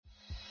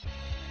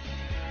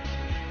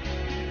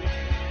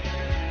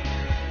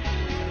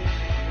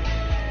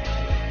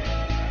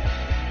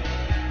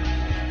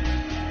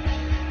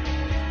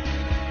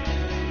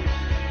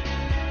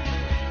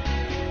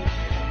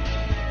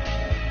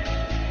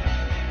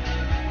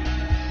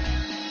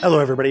Hello,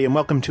 everybody, and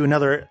welcome to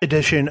another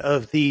edition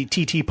of the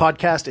TT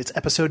Podcast. It's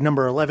episode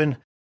number 11,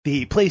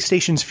 the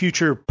PlayStation's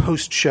Future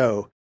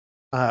post-show,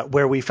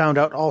 where we found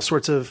out all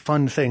sorts of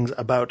fun things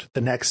about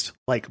the next,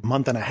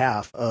 month and a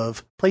half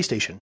of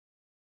PlayStation.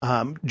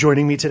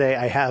 Joining me today,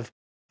 I have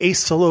Ace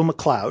Solo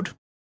McLeod.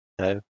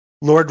 Hello.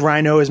 Lord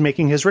Rhino is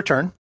making his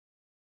return.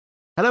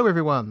 Hello,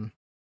 everyone.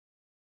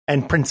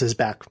 And Prince is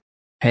back.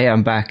 Hey,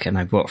 I'm back, and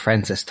I brought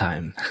friends this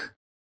time.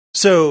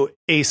 So,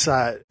 Ace,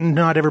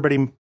 not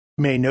everybody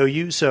may know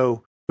you,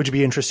 so would you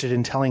be interested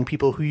in telling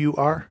people who you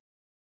are?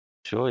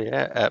 Sure,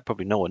 yeah.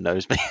 Probably no one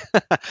knows me.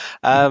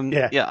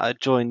 Yeah, I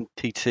joined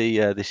TT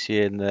this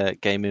year in the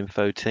Game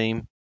Info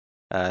team.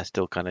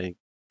 Still kind of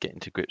getting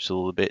to grips with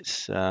all the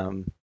bits.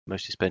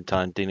 Mostly spend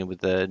time dealing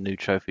with the new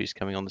trophies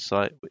coming on the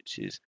site, which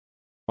is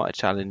quite a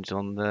challenge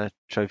on the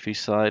trophy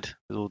side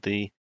with all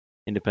the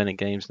independent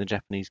games and the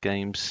Japanese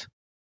games.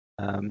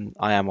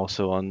 I am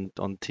also on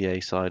TA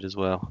side as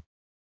well,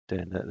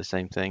 doing the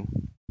same thing.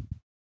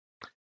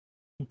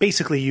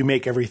 Basically, you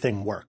make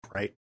everything work,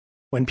 right?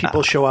 When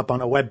people show up on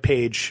a web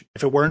page,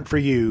 if it weren't for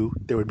you,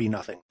 there would be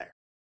nothing there.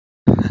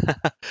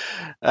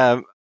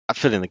 I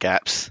fill in the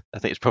gaps. I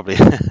think it's probably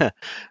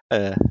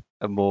a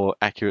more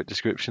accurate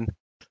description.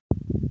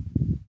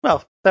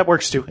 Well, that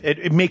works too.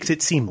 It makes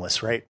it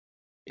seamless, right?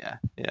 Yeah.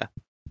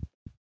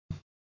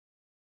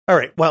 All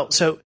right. Well,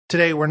 so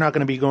today we're not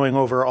going to be going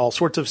over all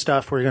sorts of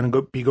stuff. We're going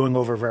to be going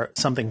over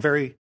something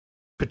very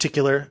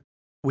particular.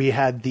 We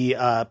had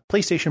the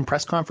PlayStation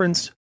press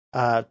conference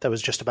that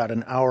was just about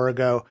an hour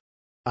ago,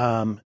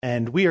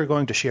 and we are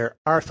going to share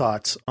our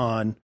thoughts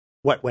on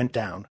what went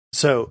down.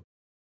 So,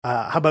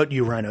 how about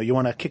you, Rhino? You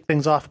want to kick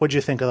things off? What did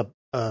you think of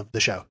the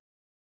show?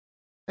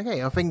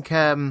 Okay, I think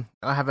I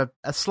have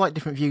a slight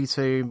different view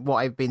to what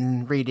I've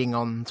been reading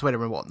on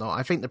Twitter and whatnot.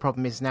 I think the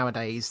problem is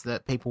nowadays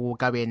that people will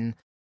go in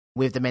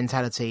with the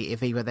mentality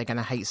if either they're going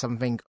to hate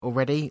something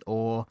already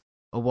or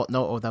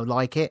whatnot, or they'll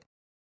like it.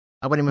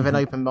 I went in with an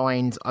open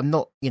mind. I'm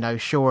not,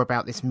 sure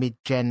about this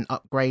mid-gen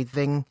upgrade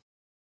thing.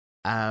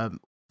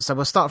 So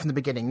we'll start from the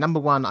beginning. Number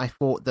one, I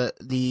thought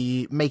that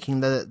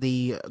making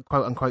the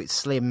quote-unquote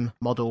slim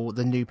model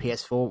the new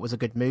PS4 was a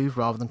good move,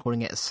 rather than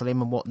calling it a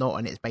slim and whatnot,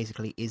 and it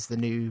basically is the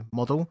new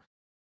model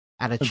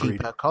at a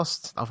cheaper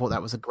cost. I thought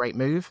that was a great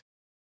move.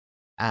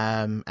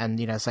 And,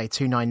 say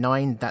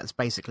 $299, that's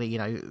basically,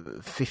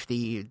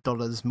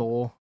 $50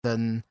 more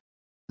than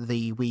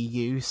the Wii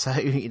U, so,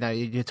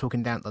 you're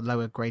talking down the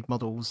lower grade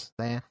models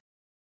there.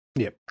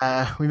 Yep.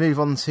 We move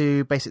on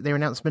to basically their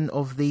announcement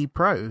of the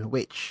Pro,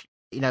 which,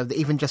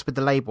 even just with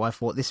the label, I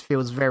thought this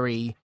feels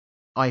very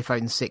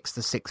iPhone 6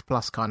 to 6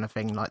 Plus kind of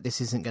thing. Like,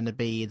 this isn't going to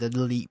be the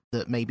leap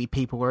that maybe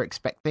people were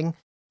expecting,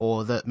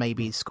 or that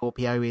maybe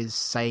Scorpio is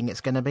saying it's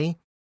going to be.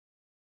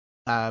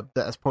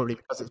 That's probably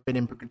because it's been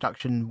in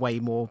production way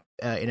more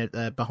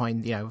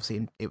behind.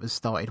 Obviously it was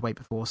started way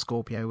before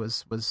Scorpio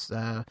was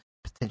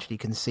potentially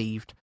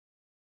conceived.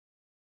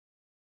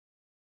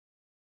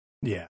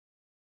 Yeah,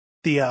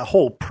 the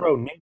whole Pro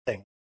name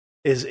thing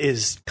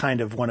is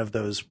kind of one of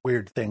those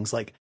weird things.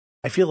 Like,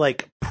 I feel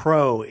like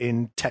Pro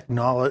in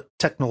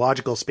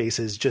technological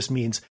spaces just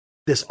means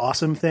this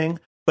awesome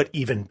thing, but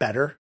even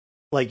better.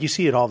 Like, you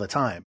see it all the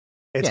time.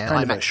 It's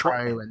kind of a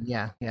Pro, and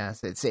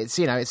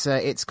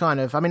it's kind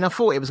of. I mean, I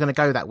thought it was going to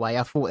go that way.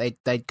 I thought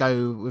they'd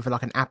go with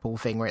like an Apple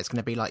thing where it's going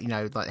to be like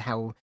like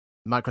how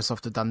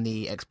Microsoft have done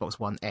the Xbox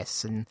One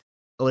S and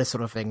all this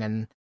sort of thing,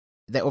 and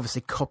they're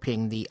obviously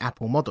copying the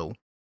Apple model,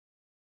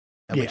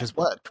 which has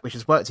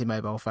worked in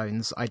mobile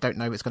phones. I don't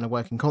know if it's going to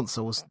work in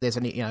consoles. There's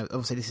any,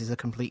 obviously this is a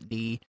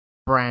completely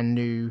brand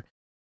new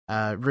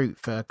route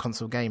for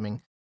console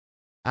gaming.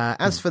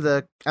 As for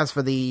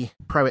the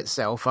Pro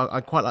itself,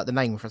 I quite like the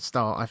name for a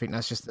start. I think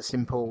that's just a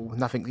simple,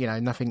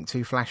 nothing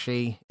too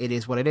flashy. It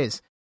is what it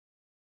is.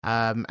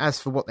 As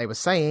for what they were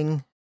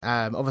saying,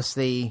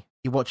 obviously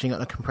you're watching it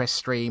on a compressed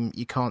stream.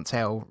 You can't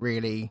tell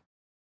really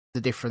the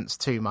difference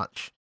too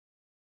much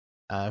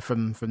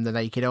from the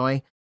naked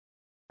eye.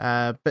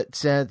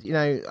 But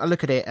I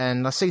look at it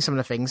and I see some of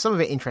the things. Some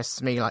of it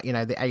interests me, like,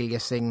 the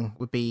aliasing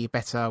would be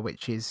better,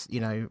 which is,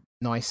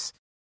 nice.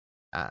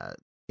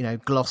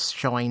 Gloss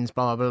shines,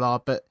 blah, blah, blah.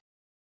 But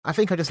I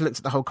think I just looked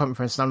at the whole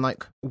conference and I'm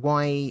like,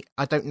 why?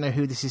 I don't know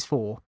who this is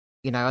for.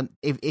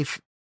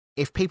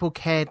 If people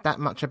cared that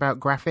much about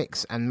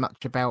graphics and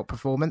much about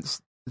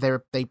performance,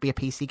 they'd be a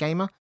PC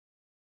gamer.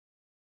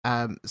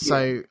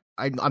 So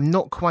I'm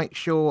not quite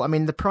sure. I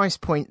mean, the price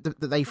point that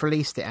they've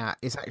released it at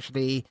is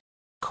actually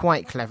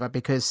quite clever,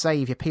 because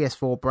say if your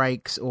PS4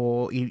 breaks,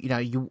 or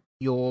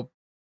your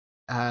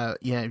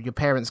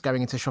parents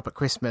going into shop at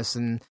Christmas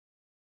and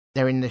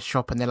they're in the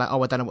shop and they're like,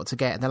 oh, I don't know what to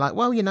get, and they're like,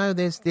 well,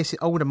 there's this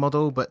older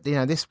model, but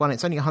this one,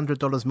 it's only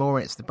 $100 more,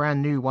 it's the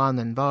brand new one,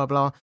 and blah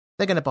blah.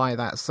 They're going to buy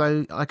that,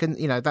 so I can,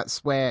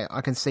 that's where I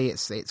can see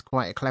it's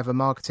quite a clever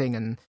marketing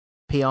and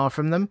PR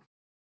from them.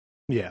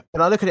 Yeah,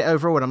 but I look at it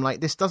overall and I'm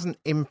like, this doesn't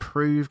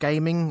improve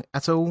gaming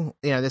at all.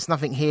 There's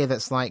nothing here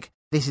that's like,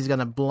 this is going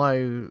to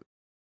blow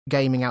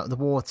gaming out of the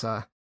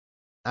water.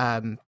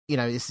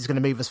 this is going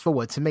to move us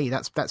forward. To me,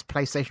 that's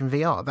PlayStation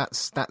VR.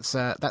 That's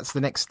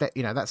the next step.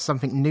 That's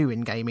something new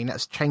in gaming.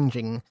 That's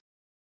changing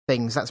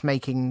things. That's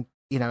making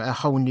a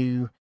whole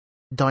new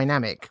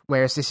dynamic.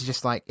 Whereas this is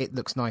just like, it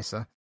looks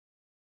nicer.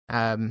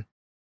 And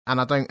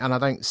I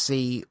don't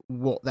see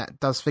what that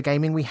does for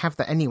gaming. We have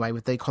that anyway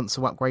with the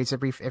console upgrades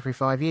every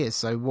 5 years.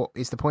 So what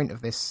is the point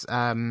of this?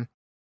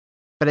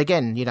 But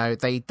again,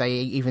 they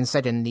even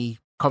said in the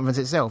conference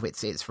itself,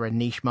 it's for a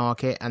niche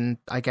market, and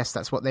I guess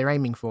that's what they're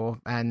aiming for.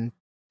 And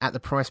at the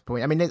price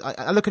point, I mean,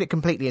 I look at it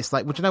completely. It's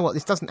like, well, do you know what?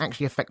 This doesn't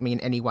actually affect me in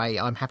any way.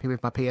 I'm happy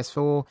with my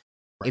PS4.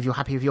 If you're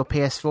happy with your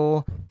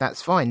PS4,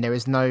 that's fine. There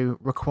is no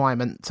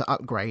requirement to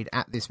upgrade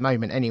at this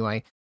moment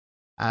anyway.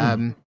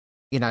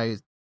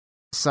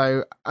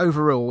 So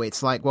overall,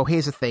 it's like, well,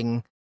 here's a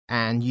thing,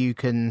 and you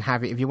can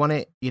have it if you want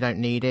it. You don't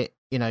need it.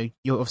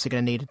 You're obviously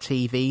going to need a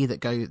TV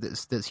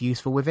that's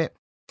useful with it.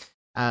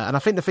 And I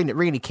think the thing that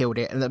really killed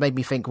it, and that made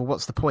me think, well,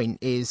 what's the point,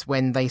 is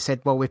when they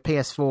said, well, with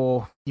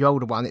PS4, the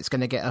older one, it's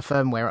going to get a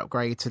firmware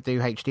upgrade to do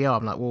HDR.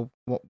 I'm like, well,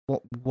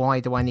 why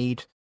do I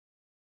need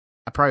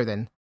a Pro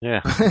then?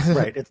 Yeah.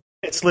 Right.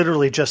 It's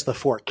literally just the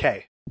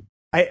 4K.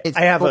 I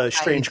have a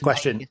strange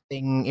question.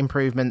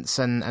 Improvements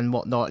and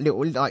whatnot,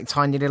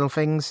 tiny little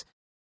things.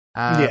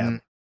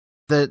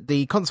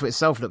 The console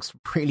itself looks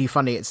really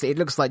funny. It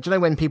looks like, do you know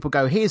when people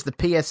go, here's the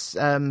PS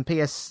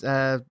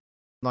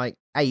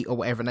 8 or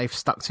whatever, and they've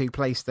stuck two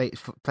PlayStation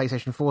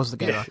 4s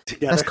together.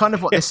 That's kind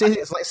of what this is.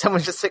 It's like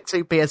someone just stuck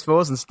two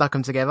PS4s and stuck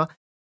them together.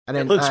 And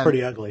then, it looks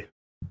pretty ugly.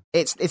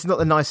 It's not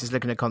the nicest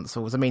looking of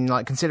consoles. I mean,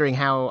 like, considering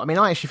how,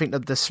 I actually think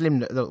that the slim,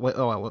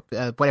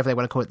 whatever they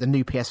want to call it, the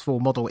new PS4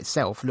 model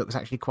itself looks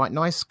actually quite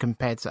nice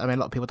compared to, a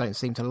lot of people don't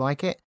seem to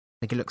like it. I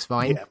think it looks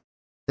fine. Yeah.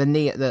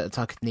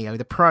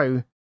 The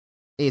Pro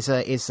is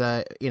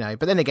but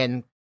then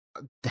again,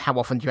 how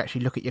often do you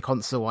actually look at your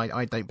console?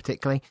 I don't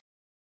particularly.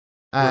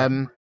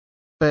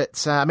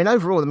 But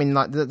overall,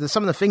 like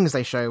some of the things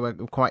they show were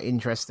quite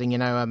interesting.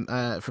 From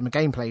a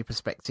gameplay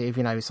perspective,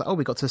 it's like,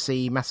 we got to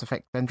see Mass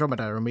Effect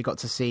Andromeda, and we got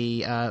to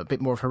see a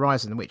bit more of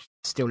Horizon, which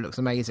still looks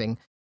amazing.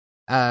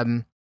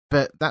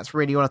 But that's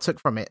really all I took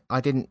from it.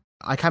 I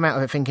came out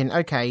of it thinking,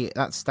 okay,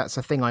 that's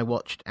a thing I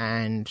watched,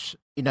 and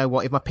you know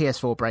what? If my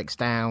PS4 breaks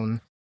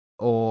down,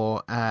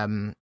 or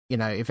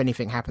if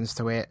anything happens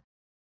to it,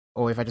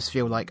 or if I just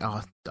feel like,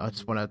 I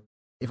just want to.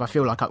 If I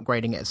feel like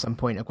upgrading it at some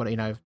point, I've got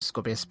to, it's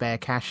got to be a spare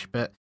cash.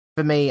 But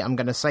for me, I'm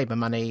going to save my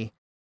money.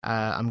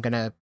 I'm going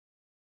to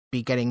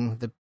be getting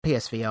the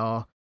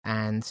PSVR,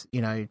 and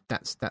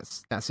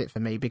that's it for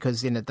me.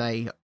 Because in the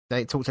day,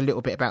 they talked a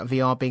little bit about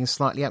VR being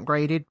slightly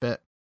upgraded,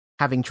 but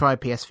having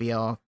tried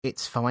PSVR,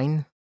 it's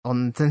fine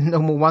on the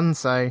normal one.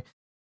 So,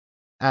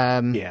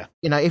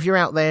 if you're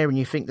out there and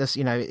you think this,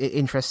 it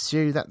interests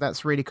you,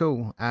 that's really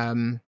cool.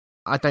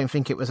 I don't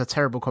think it was a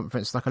terrible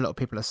conference like a lot of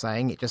people are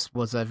saying. It just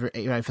was for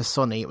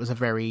Sony, it was a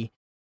very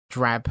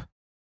drab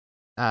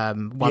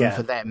one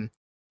for them.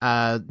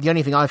 The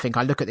only thing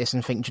I look at this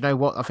and think, do you know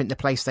what? I think the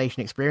PlayStation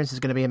experience is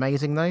going to be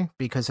amazing though,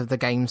 because of the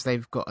games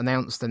they've got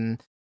announced, and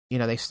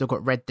they've still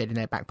got Red Dead in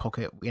their back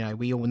pocket.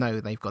 We all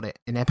know they've got it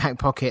in their back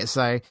pocket.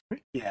 So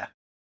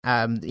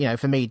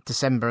for me,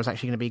 December is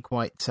actually going to be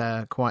quite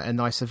a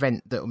nice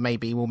event that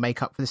maybe will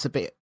make up for this a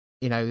bit.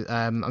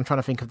 I'm trying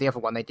to think of the other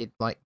one they did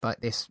like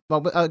this.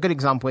 Well, a good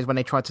example is when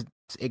they tried to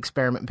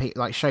experiment,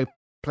 show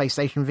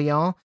PlayStation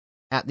VR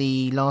at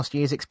the last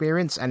year's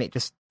experience, and it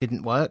just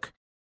didn't work.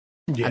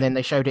 Yeah. And then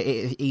they showed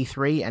it at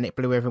E3, and it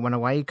blew everyone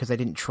away because they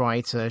didn't try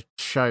to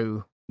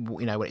show,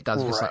 what it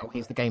does. Just like,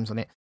 here's the games on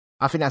it.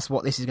 I think that's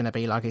what this is going to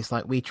be like. It's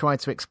like, we tried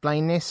to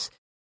explain this.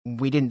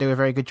 We didn't do a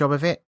very good job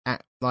of it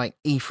at like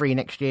E3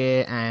 next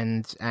year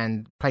and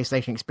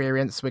PlayStation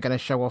experience. We're going to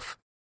show off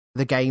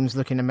the game's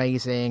looking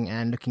amazing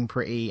and looking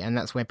pretty, and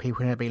that's where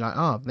people are going to be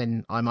like,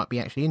 then I might be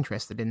actually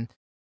interested in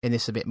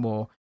this a bit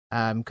more,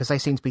 because they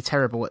seem to be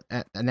terrible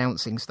at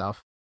announcing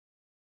stuff,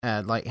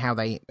 like how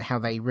they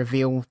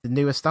reveal the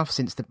newer stuff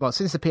since the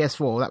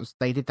PS4.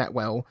 They did that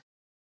well,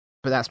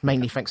 but that's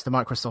mainly thanks to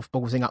Microsoft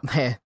ballsing up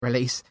their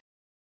release.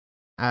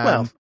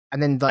 And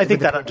then I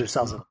think that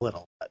undersells it a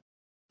little. But...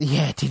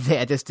 Yeah, it did.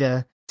 Yeah, just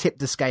tip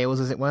the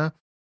scales, as it were.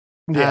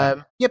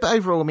 Yeah. But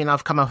overall,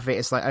 I've come off of it.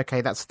 It's like,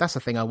 okay, that's a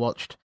thing I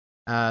watched.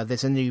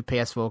 There's a new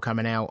PS4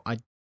 coming out.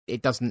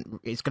 It's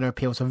going to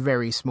appeal to a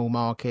very small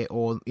market,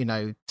 or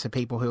to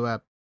people who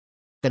are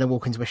going to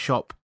walk into a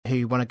shop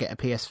who want to get a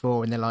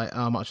PS4 and they're like,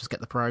 I might just get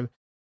the Pro.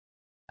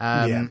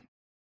 But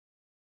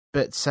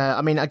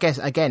I guess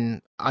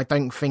again, I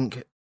don't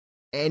think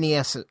any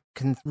of us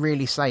can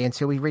really say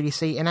until we really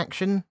see it in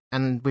action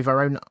and with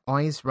our own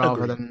eyes,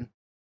 rather than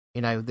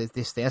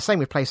this thing. Same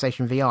with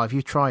PlayStation VR. If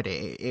you tried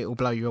it, it will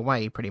blow you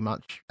away pretty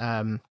much.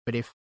 But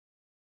if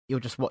you're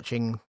just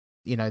watching,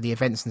 the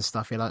events and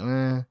stuff, you're like,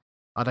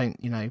 I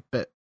don't,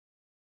 but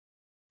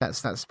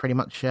that's pretty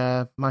much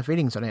my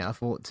feelings on it. I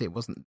thought it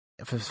wasn't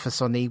for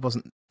Sony,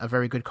 wasn't a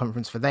very good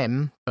conference for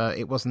them, but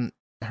it wasn't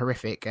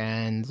horrific,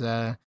 and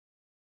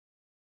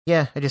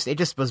it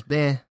just was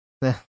there.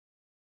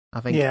 I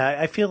think. Yeah,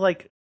 I feel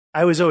like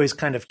I was always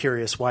kind of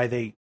curious why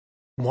they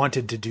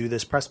wanted to do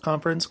this press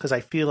conference, because I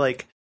feel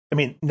like, I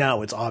mean,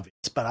 now it's obvious,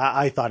 but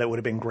I thought it would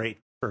have been great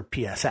for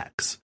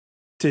PSX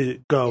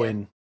to go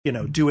and,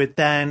 do it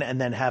then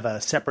and then have a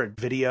separate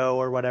video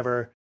or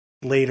whatever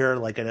later,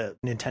 like a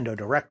Nintendo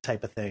Direct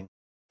type of thing.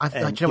 Do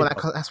you know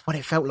what? That's what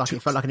it felt like.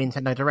 It felt like a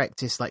Nintendo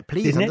Direct. It's like,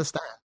 please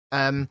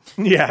understand.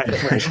 Yeah.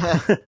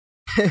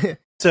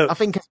 So I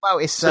think as well,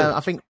 it's I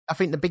think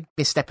the big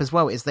misstep as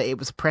well is that it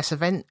was a press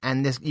event,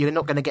 and you're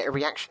not going to get a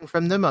reaction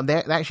from them. They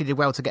actually did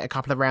well to get a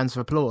couple of rounds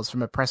of applause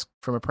from a press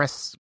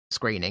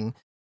screening.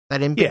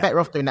 They'd be better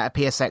off doing that at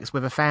PSX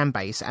with a fan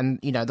base, and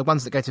the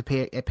ones that go to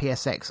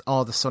PSX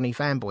are the Sony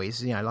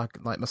fanboys.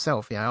 Like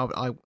myself.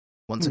 I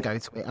want to go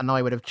to it, and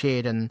I would have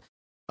cheered and.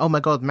 Oh my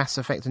God, Mass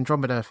Effect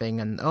Andromeda thing,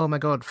 and oh my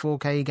God,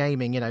 4K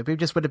gaming. We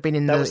just would have been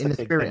in the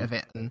spirit of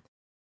it, and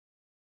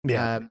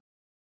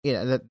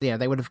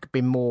they would have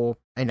been more.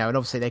 And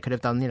obviously they could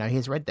have done.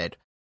 Here's Red Dead,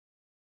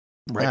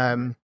 right?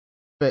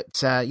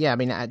 I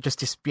mean,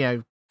 just this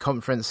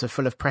conference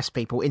full of press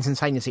people.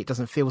 Instantaneously, it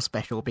doesn't feel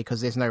special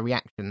because there's no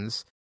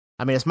reactions.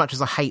 I mean, as much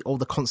as I hate all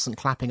the constant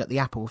clapping at the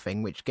Apple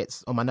thing, which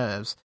gets on my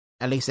nerves,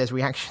 at least there's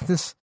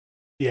reactions.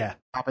 Yeah,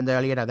 happened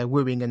earlier. They're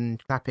wooing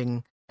and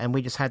clapping. And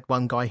we just had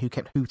one guy who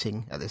kept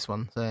hooting at this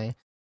one. So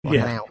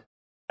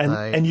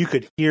and you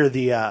could hear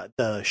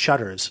the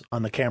shutters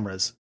on the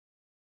cameras.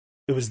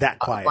 It was that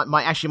quiet.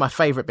 My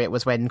favourite bit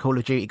was when Call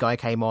of Duty guy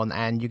came on,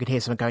 and you could hear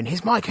someone going,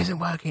 "His mic isn't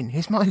working.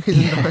 His mic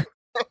isn't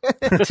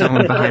working."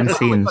 Someone behind the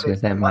scenes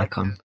with their mic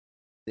on.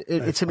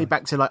 It took me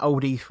back to like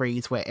old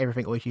E3s where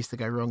everything always used to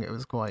go wrong. It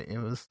was quite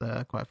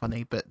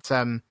funny. But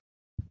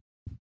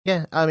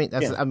yeah, I mean,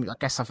 I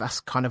guess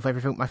that's kind of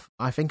everything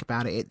I think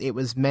about it. It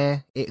was meh.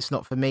 It's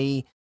not for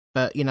me.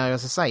 But,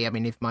 as I say, I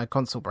mean, if my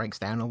console breaks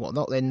down or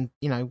whatnot, then,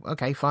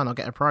 okay, fine, I'll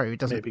get a Pro. It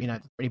doesn't,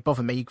 really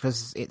bother me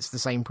because it's the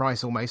same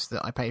price almost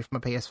that I pay for my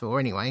PS4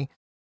 anyway.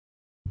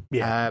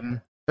 Yeah.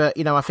 But,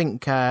 I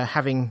think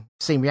having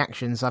seen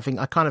reactions, I think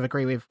I kind of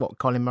agree with what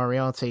Colin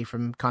Moriarty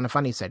from Kind of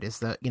Funny said, is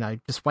that,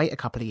 just wait a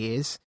couple of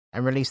years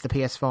and release the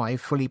PS5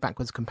 fully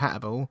backwards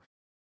compatible.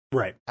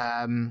 Right.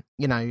 And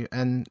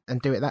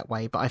do it that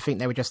way. But I think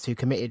they were just too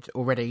committed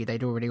already.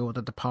 They'd already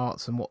ordered the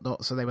parts and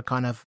whatnot, so they were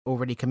kind of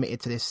already committed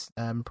to this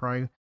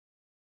Pro.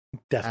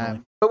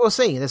 Definitely. But we'll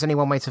see. There's only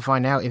one way to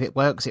find out. If it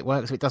works, it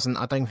works. If it doesn't,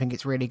 I don't think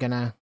it's really going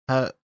to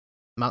hurt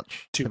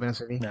much, to be honest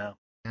with you. No.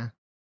 Yeah.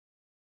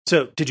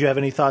 So, did you have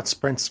any thoughts,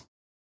 Prince?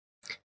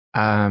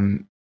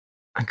 I'm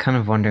kind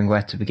of wondering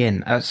where to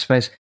begin. I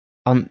suppose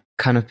on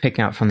kind of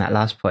picking up from that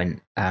last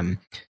point,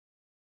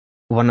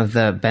 one of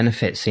the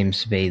benefits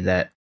seems to be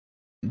that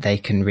they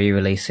can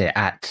re-release it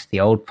at the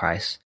old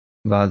price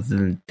rather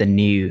than the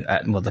new,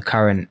 the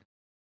current,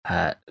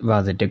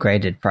 rather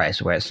degraded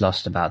price where it's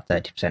lost about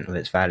 30% of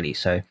its value.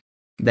 So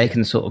they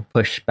can sort of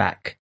push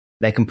back.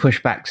 They can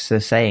push back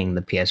to saying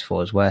the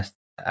PS4 is worth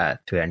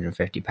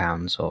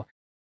 £350 or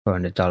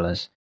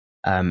 $400,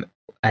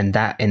 and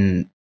that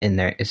in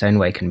its own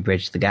way can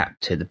bridge the gap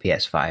to the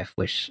PS5,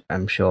 which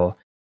I'm sure,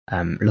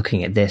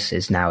 looking at this,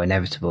 is now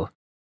inevitable.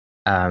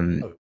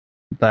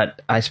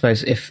 But I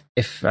suppose if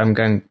I'm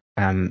going.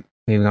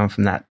 Moving on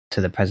from that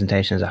to the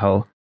presentation as a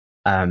whole,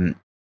 a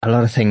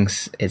lot of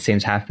things, it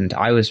seems, happened.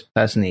 I was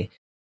personally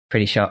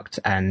pretty shocked,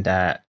 and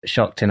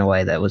shocked in a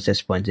way that was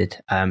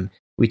disappointed.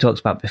 We talked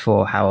about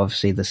before how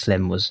obviously the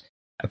Slim was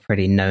a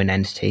pretty known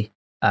entity,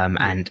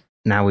 and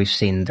now we've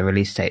seen the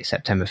release date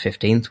September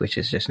 15th, which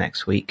is just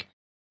next week.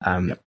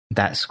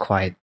 That's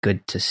quite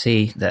good to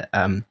see that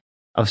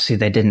obviously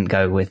they didn't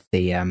go with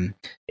the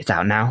it's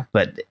out now,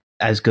 but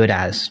as good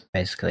as,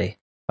 basically,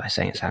 by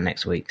saying it's out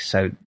next week.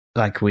 So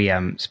like we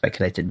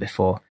speculated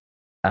before,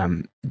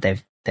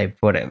 they've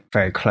brought it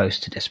very close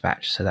to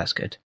dispatch, so that's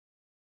good.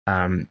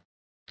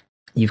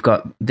 You've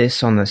got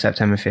this on the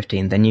September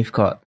 15th, then you've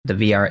got the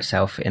VR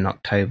itself in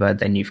October,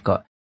 then you've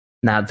got,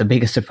 now the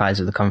biggest surprise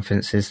of the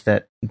conference is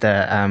that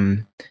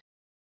the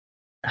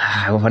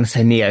I want to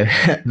say Neo,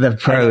 the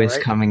Pro is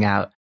coming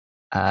out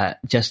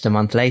just a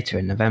month later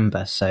in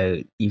November,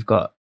 so you've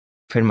got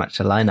pretty much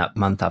a lineup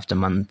month after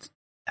month.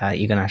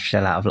 You're going to have to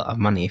shell out a lot of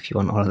money if you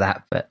want all of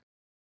that, but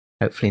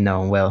hopefully no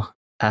one will.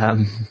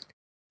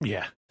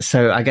 Yeah.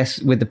 So I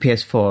guess with the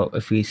PS4,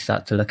 if we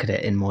start to look at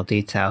it in more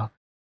detail,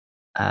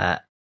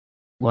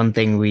 one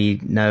thing we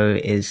know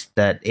is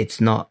that it's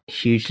not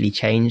hugely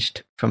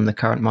changed from the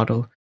current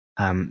model.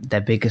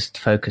 Their biggest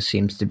focus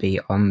seems to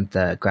be on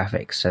the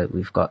graphics. So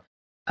we've got,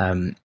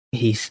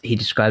 he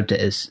described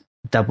it as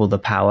double the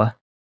power.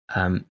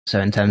 So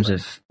in terms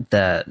of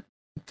the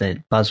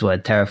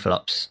buzzword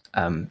teraflops,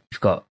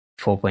 we've got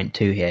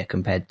 4.2 here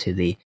compared to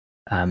the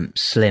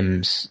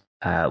Slim's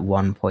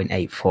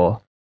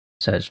 1.84,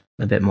 so it's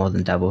a bit more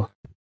than double.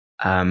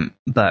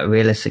 But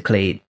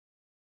realistically,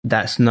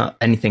 that's not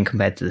anything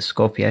compared to the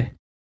Scorpio,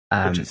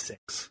 which is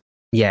 6.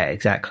 Yeah,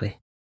 exactly.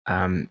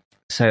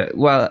 So,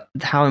 well,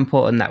 how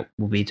important that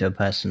will be to a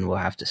person, we'll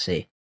have to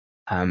see.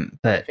 But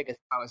I think it's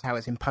how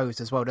it's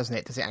imposed as well, doesn't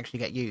it? Does it actually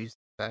get used?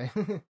 So.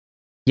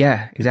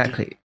 Yeah,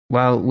 exactly.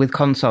 Well, with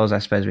consoles, I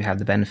suppose we have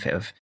the benefit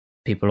of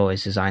people are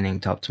always designing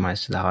to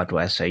optimize to the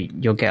hardware. So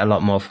you'll get a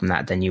lot more from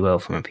that than you will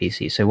from a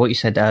PC. So what you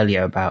said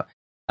earlier about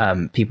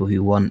people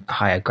who want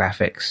higher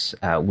graphics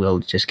will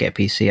just get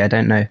PC. I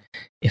don't know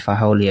if I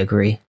wholly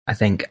agree. I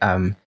think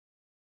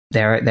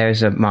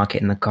there's a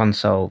market in the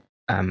console.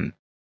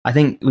 I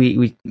think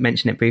we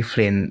mentioned it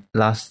briefly in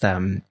last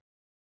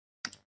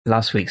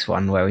week's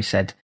one where we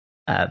said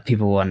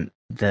people want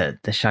the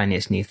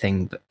shiniest new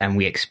thing, and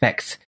we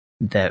expect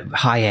the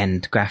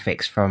high-end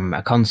graphics from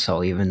a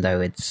console, even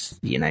though it's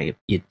your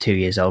 2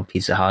 years old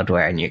piece of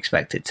hardware and you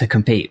expect it to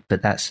compete.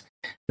 But that's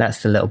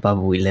the little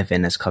bubble we live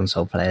in as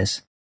console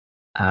players.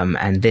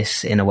 And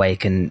this, in a way,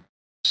 can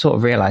sort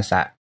of realize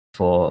that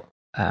for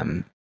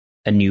a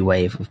new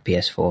wave of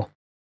PS4.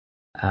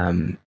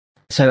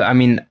 So, I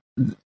mean,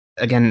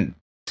 again,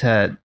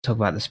 to talk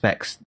about the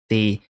specs,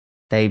 they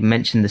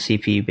mentioned the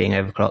CPU being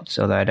overclocked,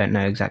 although I don't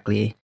know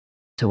exactly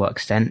to what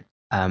extent.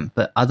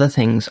 But other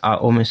things are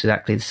almost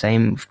exactly the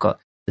same. We've got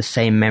the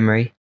same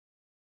memory.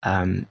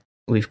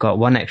 We've got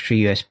one extra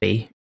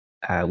USB,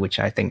 which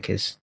I think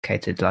is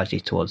catered largely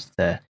towards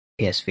the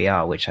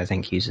PSVR, which I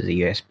think uses a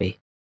USB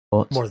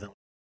port. More than.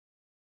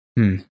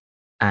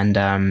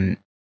 And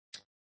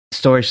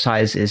storage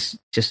size is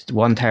just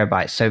 1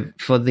 terabyte. So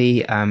for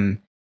the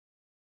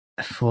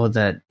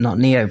not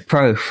Neo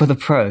Pro, for the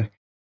Pro,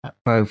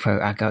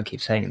 I gotta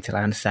keep saying it until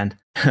I understand.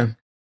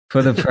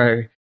 For the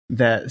Pro,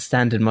 the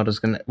standard model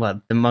is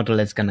the model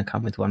is gonna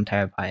come with 1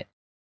 terabyte,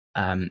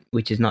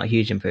 which is not a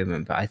huge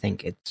improvement, but I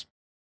think it's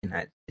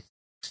it's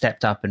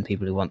stepped up, and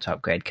people who want to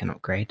upgrade can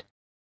upgrade.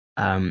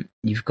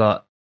 You've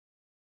got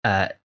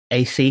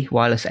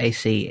wireless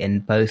AC in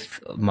both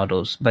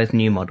models, both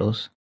new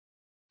models,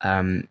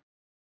 and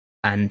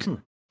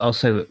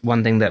also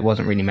one thing that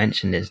wasn't really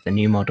mentioned is the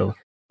new model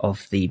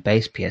of the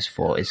base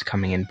PS4 is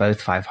coming in both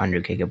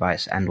 500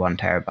 gigabytes and 1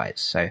 terabyte.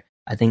 So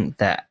I think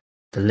that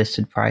the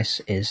listed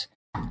price is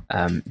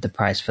the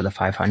price for the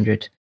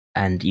 500,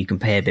 and you can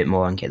pay a bit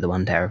more and get the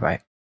 1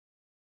 terabyte.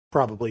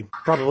 Probably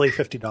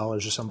 $50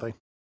 or something.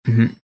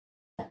 Mm-hmm.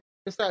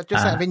 Just out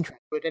of interest,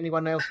 would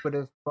anyone else would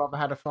have rather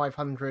had a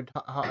 500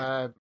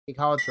 big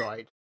hard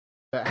drive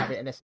but have it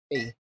in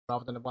SSD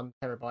rather than a 1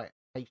 terabyte?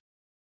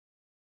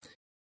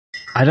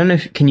 I don't know.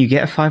 Can you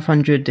get a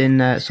 500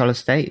 in solid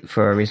state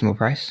for a reasonable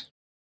price?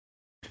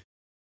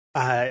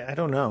 I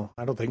don't know.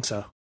 I don't think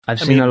so. I've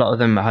seen a lot of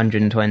them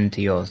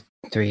 120 or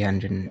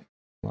 300,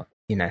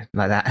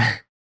 like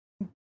that.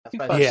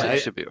 Yeah, it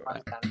should be all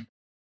right.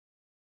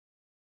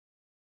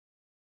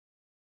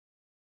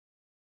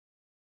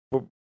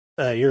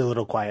 You're a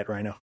little quiet,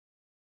 Rhino.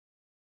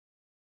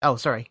 Oh,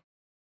 sorry.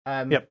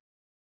 Yep.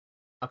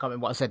 I can't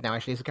remember what I said now,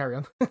 actually, so carry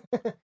on.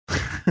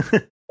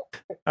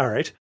 All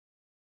right.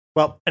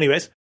 Well,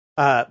 anyways,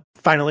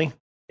 finally,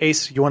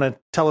 Ace, you want to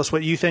tell us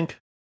what you think?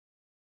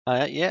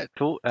 Yeah,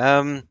 cool.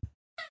 So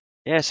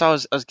I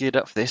was geared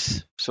up for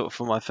this, sort of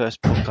for my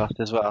first podcast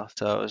as well.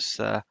 So I was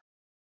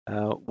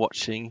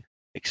watching,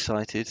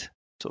 excited,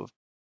 sort of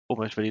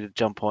almost ready to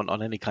jump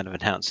on any kind of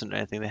announcement or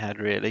anything they had,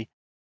 really.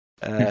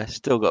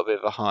 Still got a bit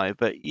of a high,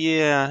 but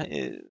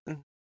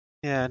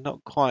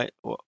not quite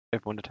what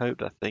everyone had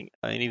hoped, I think.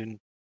 I mean, even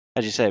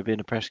as you say, it being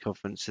a press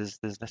conference, there's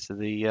less of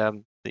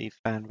the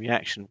fan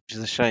reaction, which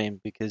is a shame,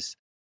 because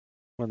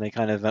when they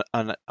kind of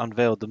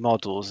unveiled the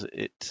models,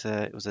 it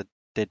was a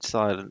dead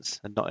silence,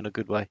 and not in a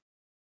good way.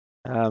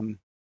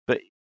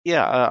 But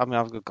yeah, I mean,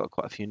 I've got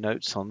quite a few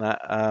notes on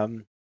that.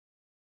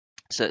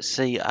 So let's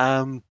see.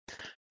 Going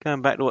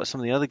back to what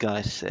some of the other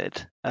guys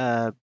said,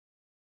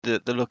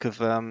 the look of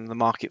the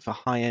market for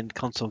high-end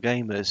console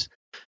gamers.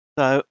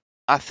 So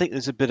I think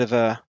there's a bit of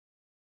a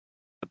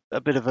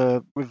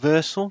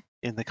reversal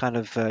in the kind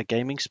of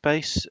gaming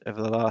space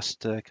over the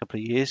last couple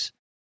of years.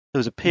 There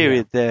was a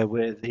period there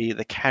where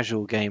the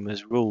casual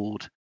gamers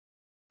ruled,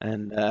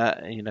 and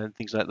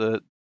things like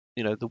the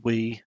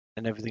Wii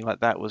and everything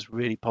like that was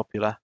really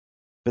popular.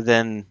 But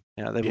then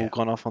they've all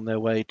gone off on their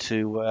way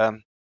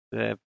to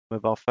their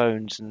mobile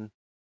phones and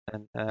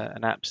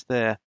apps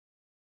there.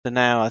 So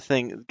now I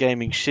think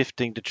gaming's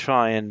shifting to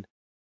try and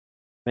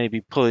maybe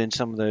pull in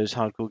some of those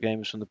hardcore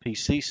gamers from the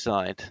PC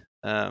side,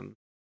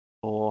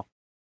 or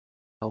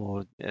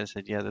as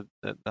I said,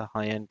 the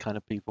high end kind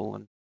of people,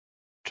 and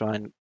try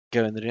and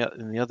go in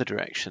the other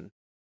direction.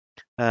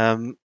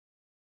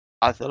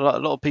 I thought a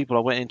lot of people,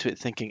 I went into it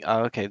thinking,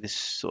 oh, okay, this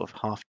sort of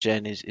half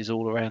gen is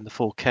all around the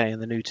 4K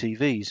and the new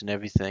TVs and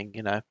everything,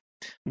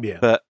 Yeah.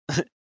 But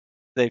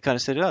they kind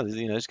of said, oh,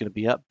 there's going to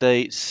be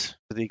updates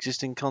for the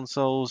existing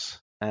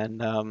consoles,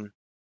 and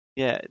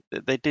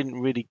they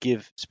didn't really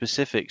give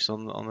specifics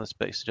on the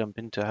specs to jump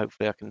into.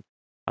 Hopefully,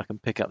 I can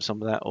pick up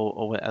some of that,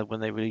 or when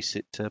they release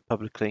it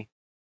publicly,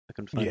 I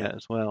can find that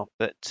as well.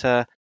 But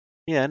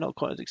not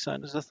quite as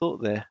exciting as I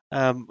thought there.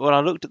 When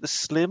I looked at the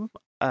Slim,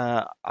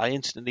 I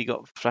instantly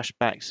got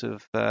flashbacks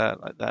of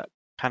like that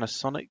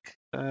Panasonic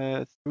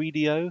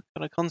 3DO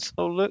kind of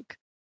console look.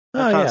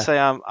 I can't say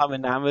I'm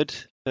enamored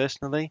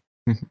personally.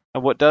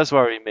 And what does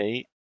worry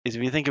me is,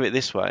 if you think of it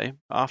this way,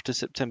 after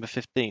September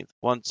 15th,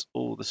 once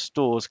all the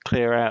stores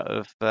clear out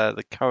of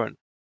the current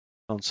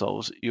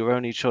consoles, your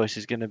only choice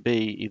is going to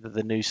be either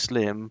the new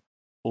Slim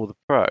or the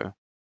Pro.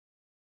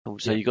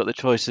 So you've got the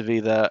choice of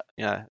either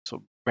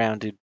sort of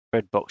rounded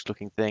bread box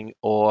looking thing,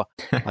 or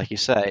like you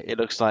say, it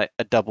looks like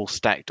a double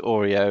stacked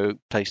Oreo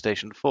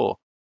PlayStation 4.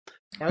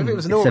 Now, if it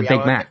was an It's Oreo, a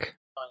Big Mac.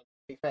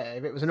 To be fair,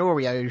 if it was an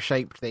Oreo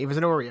shaped thing, if it was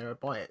an Oreo, I'd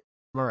buy it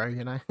tomorrow.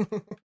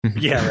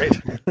 Yeah, right.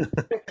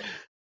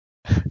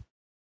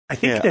 I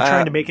think they're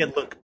trying to make it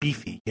look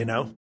beefy.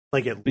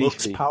 Like it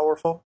looks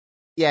powerful.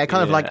 Yeah,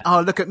 kind of like, oh,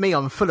 look at me,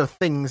 I'm full of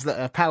things that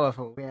are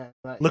powerful. Yeah.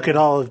 Look at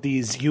all of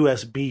these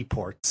USB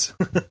ports.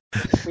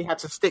 We had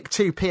to stick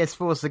 2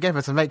 PS4s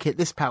together to make it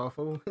this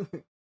powerful.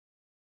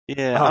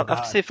 Yeah, I'll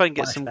have to see if I can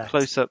get some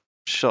close-up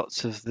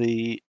shots of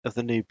the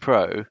new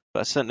Pro. But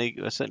I certainly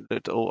looked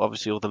at all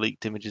the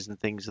leaked images and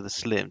things of the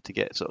Slim to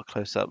get sort of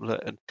close-up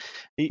look. And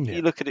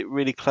you look at it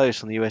really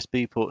close on the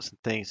USB ports and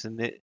things,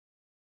 and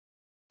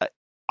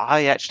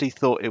I actually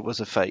thought it was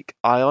a fake.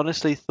 I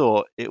honestly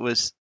thought it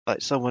was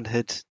like someone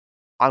had.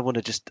 I want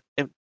to just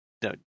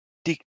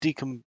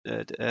decompile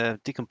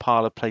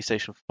a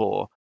PlayStation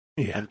 4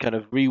 and kind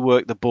of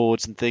rework the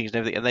boards and things and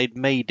everything, and they'd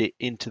made it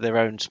into their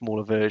own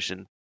smaller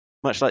version,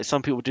 much like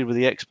some people did with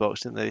the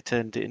Xbox, didn't they? They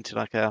turned it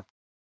into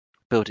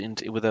built it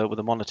into with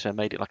a monitor and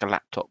made it like a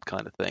laptop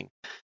kind of thing,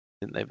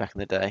 didn't they, back in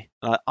the day?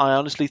 I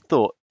honestly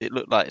thought it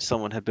looked like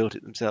someone had built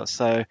it themselves.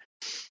 So,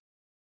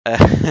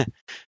 so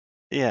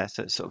it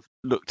sort of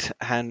looked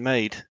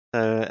handmade.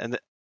 And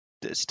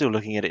still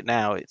looking at it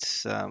now,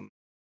 it's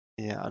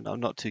I'm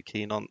not too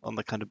keen on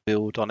the kind of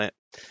build on it.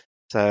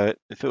 So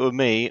if it were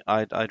me,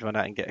 I'd run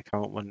out and get a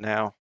current one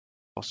now,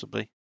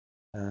 possibly,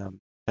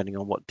 depending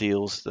on what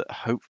deals that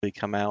hopefully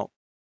come out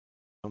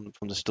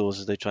from the stores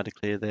as they try to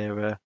clear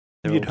their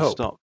old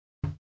stock.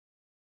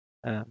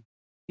 Hope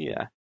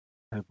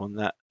on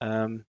that.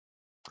 And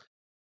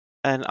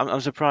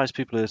I'm surprised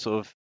people are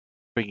sort of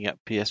bringing up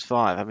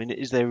PS5. I mean,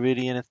 is there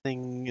really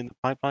anything in the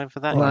pipeline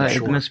for that? Well,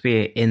 it must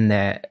be in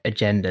their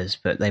agendas,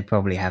 but they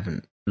probably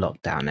haven't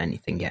locked down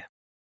anything yet.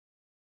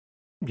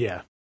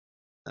 Yeah.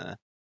 I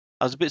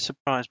was a bit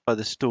surprised by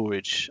the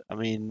storage. I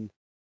mean,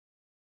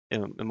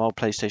 in my old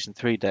PlayStation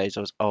 3 days, I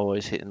was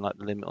always hitting like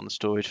the limit on the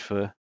storage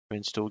for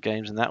installed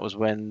games, and that was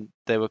when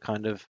they were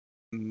kind of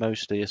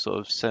mostly a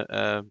sort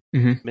of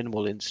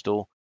minimal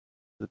install.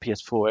 The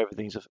PS4,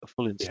 everything's a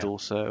full install.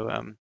 Yeah.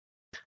 So,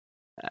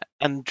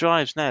 and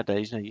drives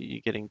nowadays,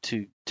 you're getting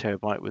 2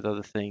 terabyte with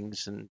other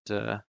things, and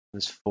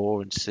there's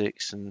 4 and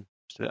 6, and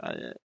so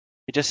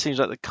it just seems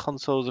like the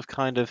consoles have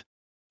kind of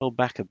held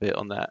back a bit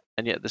on that,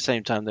 and yet at the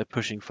same time they're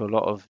pushing for a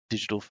lot of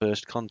digital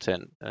first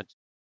content. It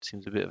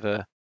seems a bit of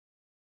a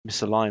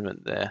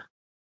misalignment there.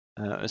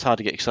 It's hard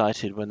to get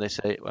excited when they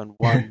say on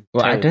 1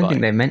 well, terabyte. I don't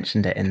think they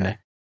mentioned it in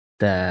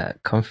the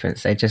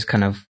conference. They just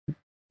kind of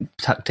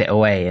tucked it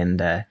away, and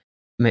I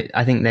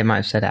think they might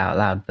have said it out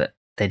loud, but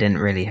they didn't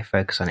really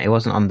focus on it. It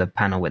wasn't on the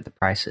panel with the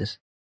prices.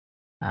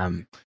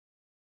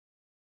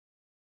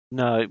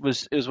 No, it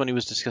was when he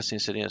was discussing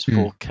it as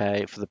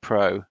 4K for the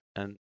Pro,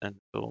 and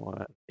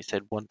for he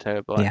said 1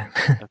 terabyte. Yeah.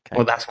 Okay.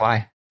 Well, that's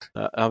why.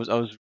 I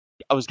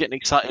was getting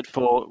excited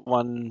for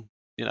 1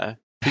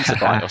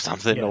 petabyte or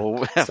something, or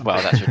well,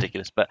 that's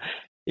ridiculous, but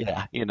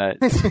yeah,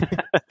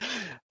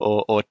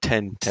 or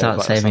 10 terabytes.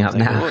 Start saving up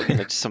now. Or,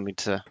 just something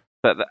to.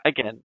 But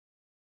again,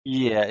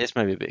 yeah, it's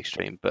maybe a bit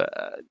extreme, but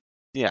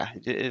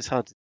it's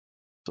hard to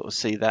sort of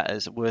see that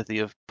as worthy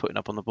of putting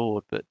up on the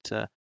board. But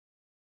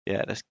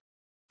that's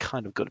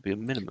kind of got to be a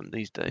minimum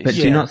these days. But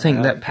do you not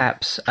think that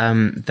perhaps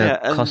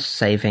cost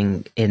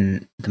saving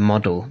in the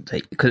model,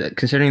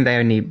 considering they're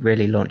only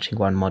really launching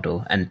 1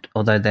 model, and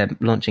although they're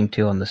launching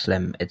 2 on the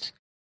Slim, it's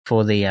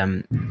for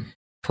the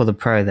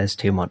Pro. There's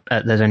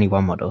there's only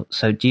 1 model.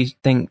 So do you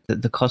think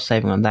that the cost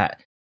saving on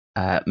that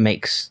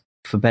makes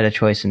for better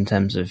choice in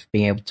terms of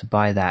being able to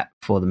buy that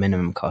for the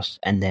minimum cost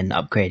and then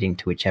upgrading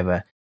to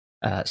whichever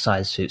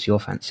size suits your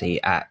fancy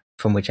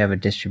from whichever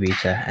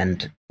distributor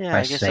and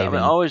price saving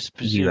I always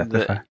presume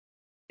prefer? that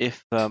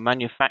if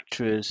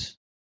manufacturers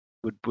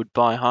would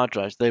buy hard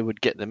drives, they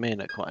would get them in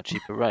at quite a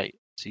cheaper rate.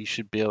 So you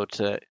should be able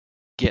to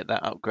get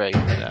that upgrade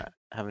without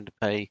having to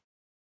pay,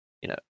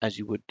 as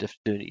you would if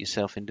doing it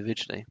yourself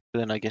individually. But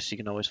then I guess you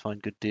can always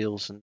find good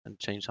deals and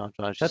change hard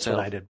drives yourself. That's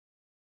what I did.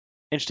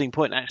 Interesting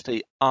point,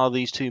 actually. Are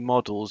these 2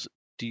 models?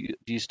 Do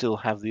you still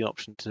have the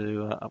option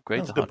to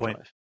upgrade the hard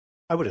drive?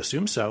 I would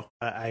assume so.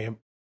 I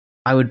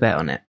would bet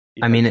on it.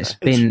 I mean, it's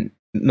been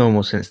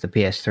normal since the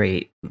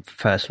PS3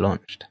 first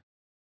launched.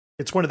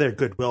 It's one of their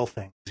goodwill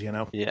things,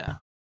 Yeah.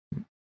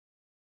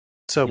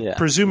 So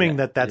presuming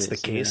that's the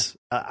case,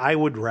 I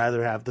would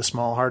rather have the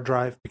small hard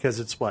drive because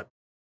it's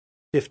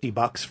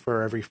 $50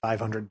 for every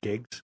 500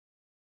 gigs.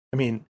 I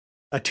mean,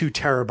 a 2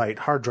 terabyte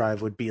hard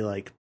drive would be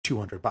like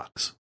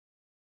 $200.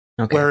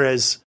 Okay.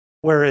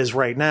 Whereas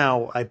right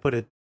now I put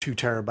a 2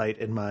 terabyte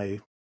in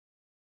my,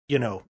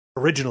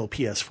 original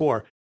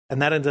PS4,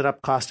 and that ended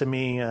up costing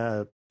me,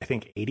 I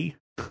think $80.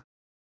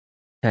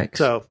 Thanks.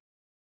 So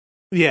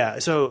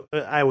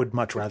I would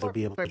much rather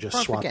be able to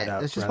just swap it out.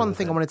 There's just one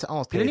thing I wanted to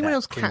ask. Did anyone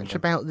else catch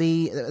about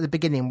the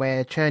beginning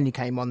where Cherny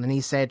came on and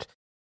he said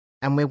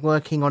and we're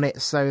working on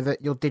it so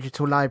that your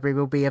digital library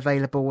will be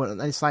available.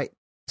 And it's like,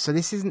 so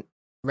this isn't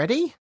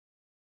ready.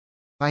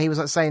 Like he was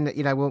like saying that,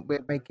 you know,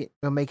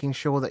 we're making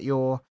sure that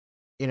your,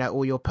 you know,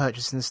 all your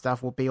purchases and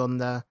stuff will be on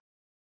the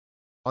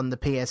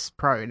PS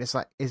Pro, and it's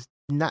like, is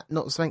that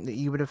not something that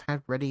you would have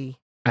had ready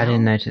now? I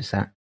didn't notice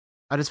that.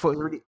 I just thought it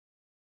was really.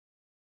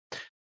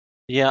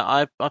 Yeah,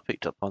 I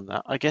picked up on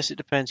that. I guess it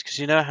depends, because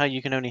you know how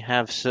you can only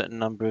have a certain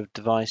number of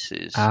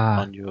devices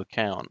on your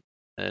account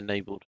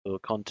enabled for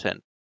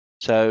content.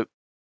 So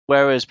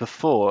whereas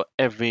before,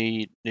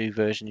 every new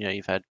version, you know,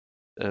 you've had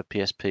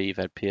PSP, you've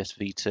had PS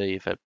Vita,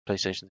 you've had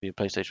PlayStation 3 and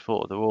PlayStation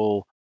 4, they're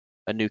all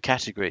a new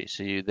category,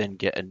 so you then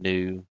get a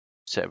new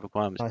set of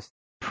requirements. Nice.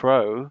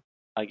 Pro,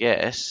 I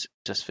guess,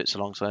 just fits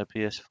alongside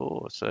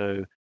PS4,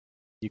 so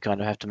you kind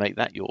of have to make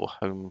that your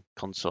home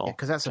console.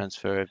 Because that's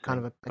transfer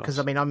because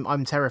I mean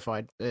I'm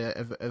terrified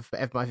of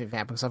everything that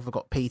happens. I've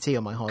got PT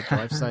on my hard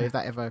drive, so if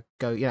that ever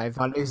if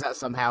I lose that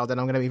somehow, then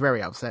I'm going to be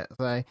very upset.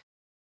 So,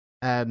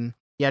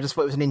 yeah, I just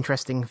thought it was an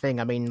interesting thing.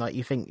 I mean, like,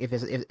 you think if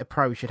a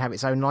Pro should have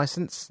its own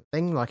license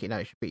thing, like, you know,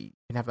 it should be,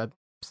 you can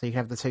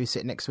have the two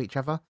sitting next to each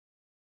other.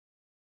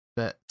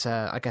 But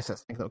I guess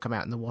that's something that will come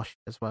out in the wash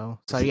as well.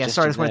 So yeah,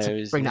 sorry, I just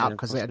wanted to bring that up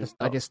because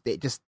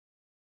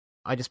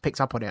I just picked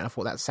up on it and I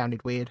thought that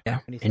sounded weird. Yeah,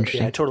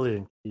 interesting. Yeah, I totally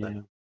didn't.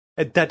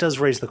 Yeah. That does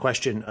raise the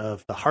question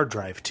of the hard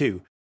drive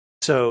too.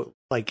 So,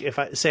 like, if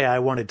I say I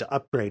wanted to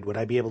upgrade, would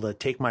I be able to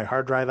take my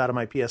hard drive out of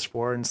my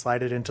PS4 and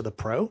slide it into the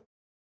Pro?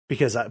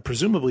 Because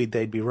presumably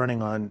they'd be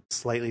running on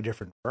slightly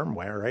different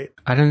firmware, right?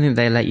 I don't think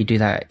they let you do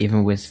that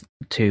even with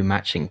two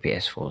matching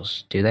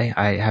PS4s, do they?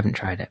 I haven't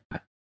tried it.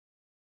 But...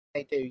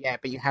 They do, yeah,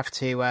 but you have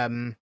to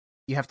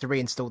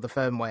reinstall the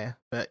firmware,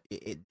 but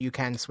you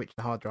can switch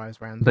the hard drives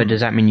around. But does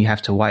that mean you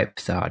have to wipe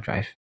the hard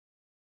drive?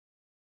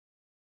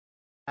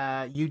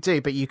 You do,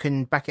 but you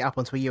can back it up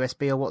onto a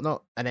USB or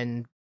whatnot, and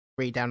then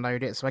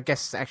re-download it. So I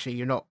guess actually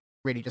you're not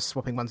really just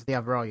swapping one to the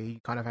other, are you? You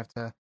kind of have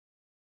to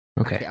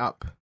back it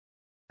up,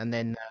 and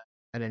then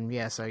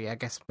yeah. So yeah, I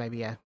guess maybe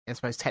yeah. I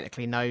suppose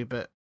technically no,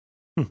 but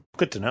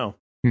good to know.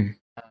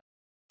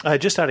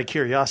 Just out of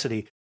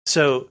curiosity,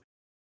 so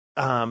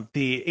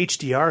the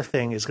HDR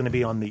thing is going to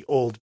be on the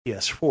old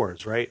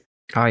PS4s, right?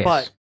 Oh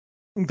yes.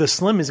 But the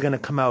Slim is going to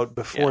come out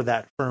before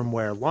that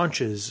firmware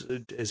launches,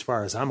 as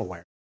far as I'm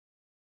aware.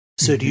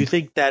 So do you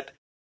think that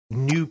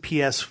new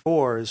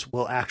PS4s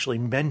will actually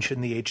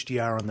mention the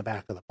HDR on the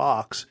back of the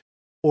box,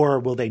 or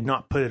will they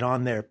not put it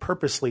on there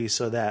purposely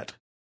so that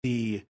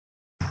the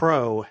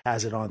Pro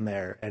has it on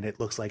there and it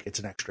looks like it's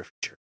an extra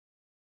feature?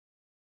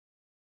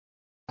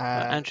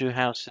 Andrew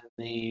House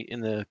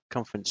in the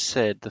conference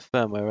said the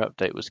firmware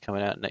update was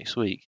coming out next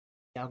week.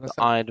 Yeah,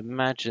 I'd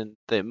imagine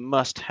they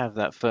must have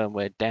that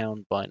firmware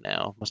down by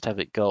now, must have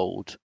it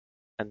gold,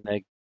 and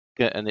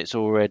it's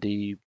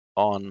already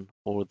on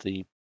all of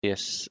the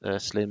PS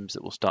Slims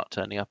that will start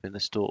turning up in the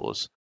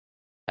stores.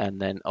 And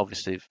then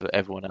obviously for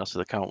everyone else,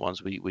 the current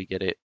ones, we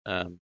get it.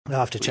 I'll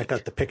have to check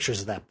out the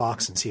pictures of that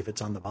box and see if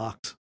it's on the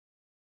box.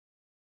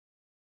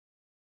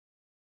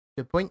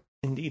 Good point.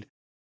 Indeed.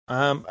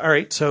 All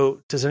right.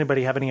 So does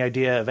anybody have any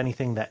idea of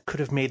anything that could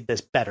have made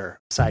this better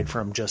aside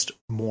from just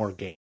more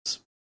games?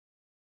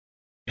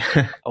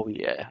 Oh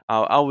yeah.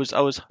 I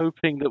was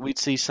hoping that we'd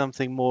see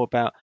something more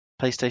about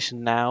PlayStation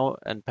Now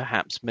and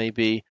perhaps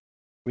maybe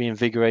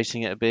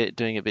reinvigorating it a bit,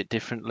 doing it a bit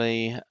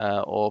differently,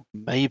 or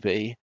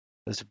maybe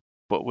there's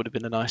what would have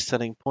been a nice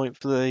selling point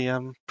for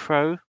the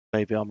Pro.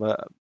 Maybe I'm a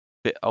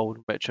bit old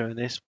and retro in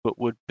this, but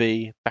would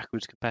be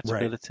backwards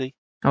compatibility.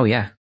 Right. Oh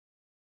yeah.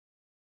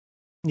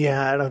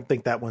 Yeah, I don't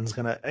think that one's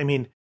gonna. I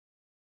mean,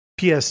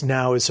 PS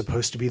Now is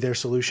supposed to be their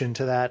solution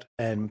to that,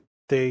 and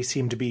they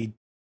seem to be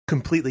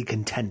completely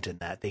content in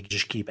that. They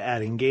just keep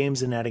adding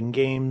games and adding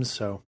games,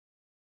 so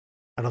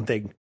I don't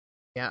think.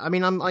 Yeah, I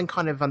mean, I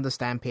kind of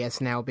understand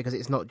PS Now because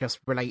it's not just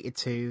related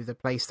to the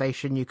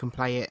PlayStation. You can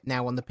play it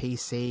now on the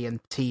PC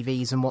and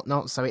TVs and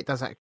whatnot, so it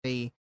does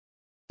actually.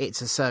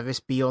 It's a service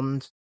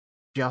beyond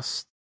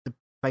just the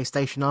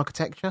PlayStation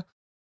architecture.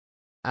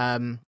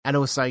 And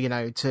also, you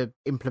know, to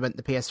implement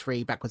the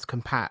PS3 backwards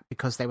compat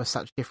because they were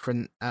such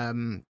different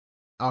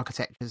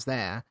architectures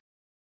there,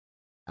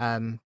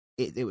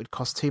 it would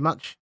cost too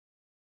much.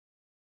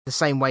 The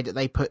same way that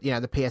they put, you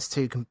know, the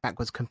PS2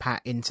 backwards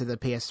compat into the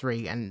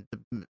PS3, and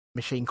the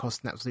machine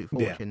cost an absolute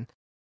fortune.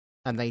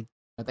 Yeah. And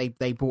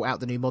they brought out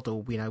the new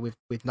model, you know,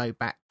 with no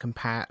back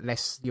compat,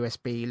 less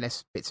USB,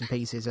 less bits and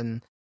pieces,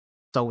 and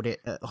sold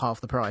it at half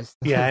the price.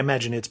 Yeah, I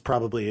imagine it's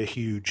probably a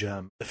huge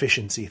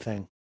efficiency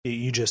thing.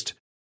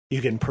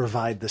 You can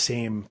provide the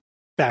same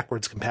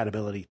backwards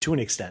compatibility to an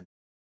extent,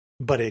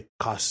 but it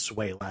costs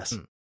way less.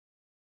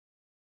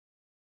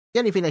 The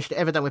only thing they should have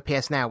ever done with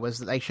PS Now was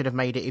that they should have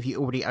made it if you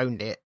already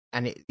owned it,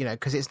 and it, you know,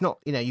 because it's not,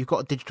 you know, you've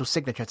got a digital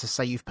signature to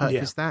say you've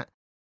purchased that.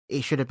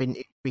 It should have been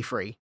be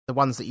free. The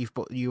ones that you've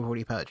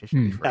already purchased should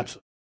be free.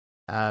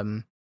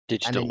 Absolutely.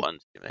 Digital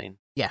ones, you mean?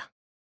 Yeah.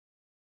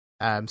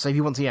 So if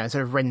you want to, you know,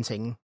 instead of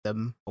renting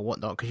them or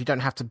whatnot, because you don't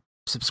have to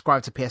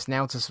subscribe to PS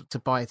Now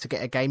to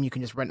get a game, you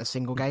can just rent a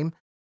single game.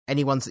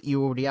 Any ones that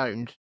you already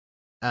owned,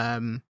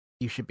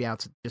 you should be able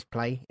to just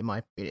play.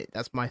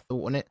 That's my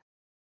thought on it.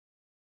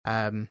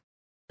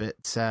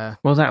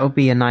 Well, that would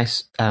be a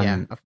nice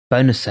yeah.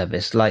 bonus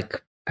service,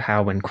 like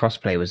how when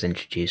crossplay was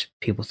introduced,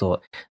 people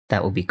thought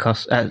that would be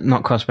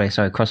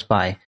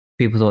crossbuy.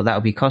 People thought that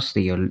would be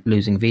costly. You're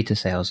losing Vita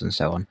sales and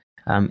so on.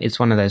 It's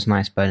one of those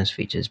nice bonus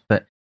features,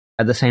 but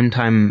at the same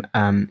time,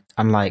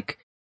 unlike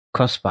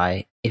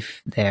crossbuy,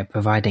 if they're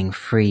providing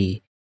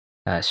free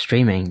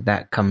streaming,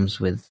 that comes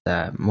with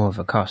more of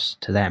a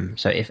cost to them.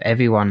 So if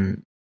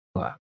everyone,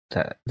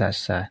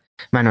 that's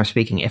manner of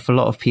speaking, if a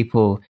lot of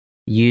people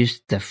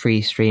used the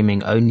free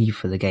streaming only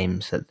for the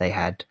games that they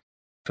had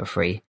for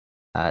free,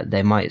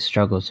 they might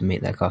struggle to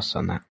meet their costs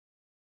on that.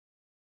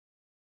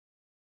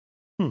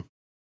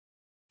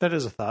 That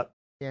is a thought.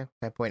 Yeah,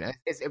 fair point.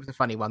 It was a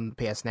funny one,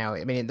 PS Now.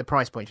 I mean, the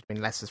price point should have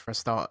been less for a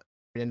start,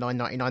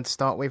 $9.99 to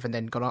start with, and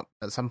then gone up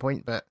at some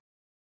point. But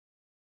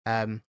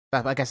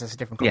I guess that's a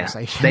different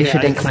conversation. They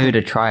should include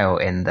a trial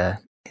in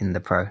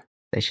the Pro.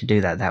 They should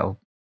do that. That will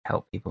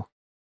help people.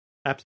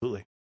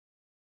 Absolutely.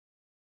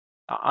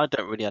 I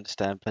don't really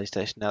understand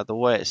PlayStation now. The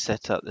way it's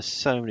set up, there's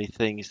so many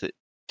things that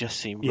just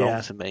seem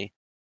wrong to me.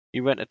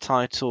 You rent a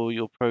title,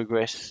 your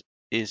progress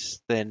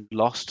is then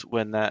lost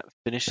when that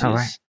finishes. Oh,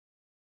 right.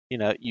 You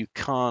know, you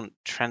can't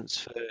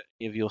transfer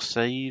any of your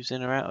saves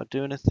in or out or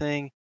do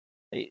anything.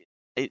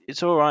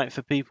 It's all right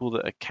for people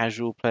that are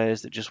casual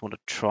players that just want to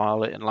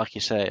trial it. And like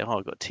you say,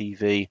 I've got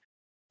TV.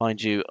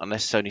 Mind you,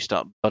 unless Sony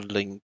start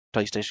bundling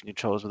PlayStation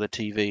controllers with a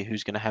TV,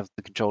 who's going to have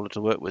the controller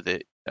to work with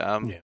it?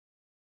 And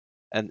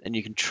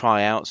you can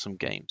try out some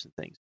games and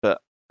things. But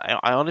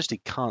I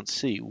honestly can't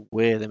see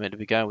where they're meant to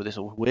be going with this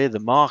or where the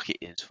market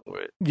is for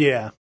it.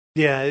 Yeah.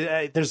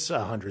 There's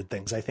 100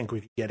 things I think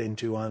we could get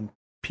into on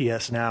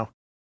PS Now.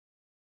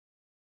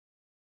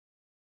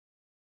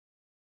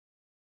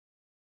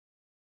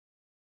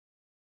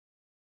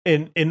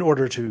 In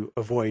order to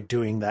avoid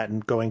doing that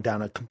and going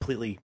down a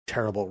completely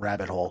terrible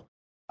rabbit hole.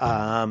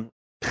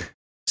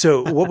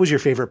 So what was your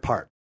favorite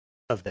part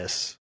of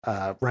this,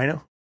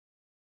 Rhino?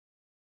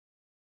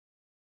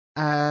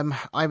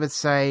 I would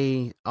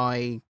say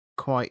I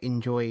quite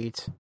enjoyed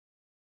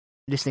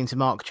listening to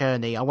Mark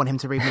Cherney. I want him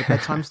to read me a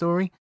bedtime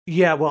story.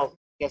 Yeah, well,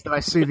 yes, the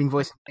most soothing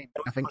voice,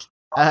 I think.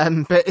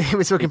 But it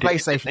was talking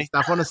PlayStation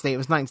stuff. Honestly, it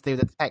was nothing to do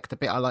with the tech. The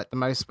bit I liked the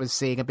most was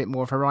seeing a bit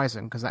more of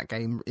Horizon, because that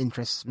game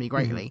interests me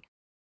greatly.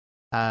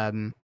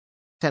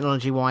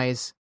 Technology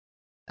wise,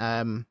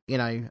 as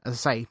I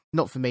say,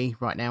 not for me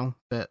right now,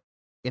 but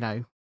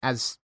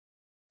as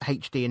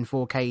HD and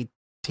 4K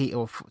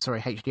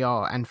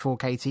HDR and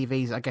 4K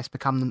TVs, I guess,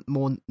 become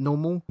more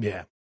normal.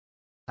 Yeah.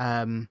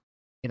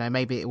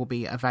 Maybe it will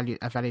be a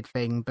valid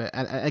thing, but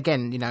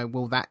again,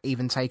 will that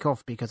even take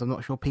off? Because I'm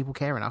not sure people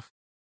care enough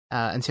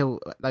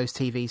until those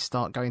TVs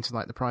start going to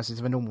like the prices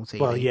of a normal TV.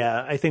 Well,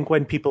 yeah, I think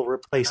when people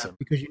replace them,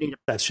 because you need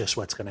that's just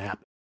what's going to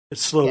happen.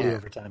 It's slowly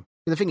over time.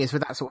 The thing is,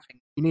 with that sort of thing,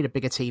 you need a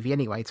bigger TV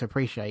anyway to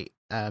appreciate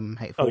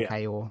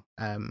 4K or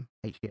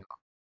HDR.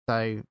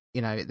 So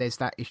there's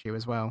that issue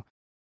as well.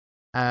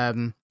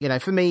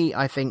 For me,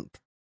 I think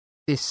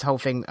this whole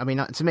thing. I mean,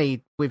 to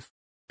me, with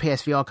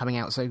PSVR coming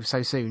out so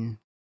soon,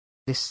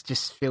 this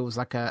just feels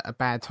like a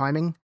bad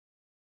timing.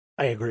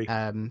 I agree.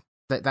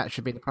 That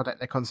should be the product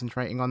they're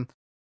concentrating on,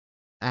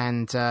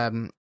 and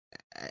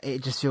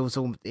it just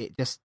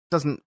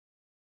doesn't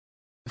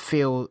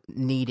feel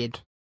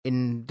needed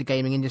in the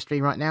gaming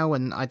industry right now,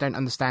 and I don't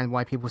understand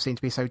why people seem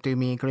to be so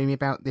doomy and gloomy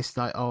about this.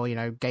 Like,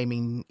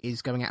 gaming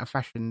is going out of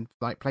fashion.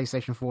 Like,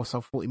 PlayStation 4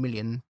 sold 40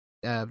 million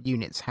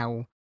units.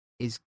 How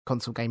is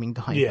console gaming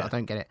dying? Yeah. I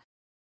don't get it.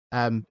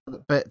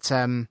 But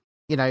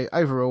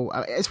overall,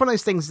 it's one of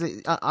those things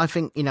that I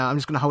think, I'm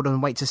just going to hold on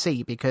and wait to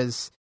see,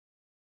 because,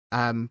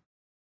 as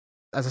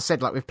I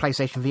said, like with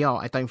PlayStation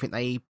VR, I don't think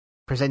they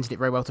presented it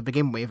very well to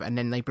begin with, and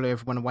then they blew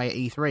everyone away at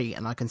E3,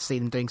 and I can see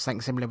them doing something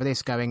similar with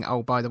this, going,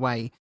 oh, by the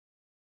way,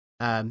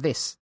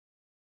 this.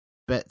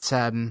 But,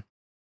 and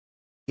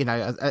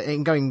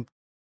going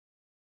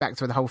back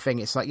to the whole thing,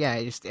 it's like,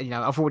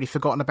 I've already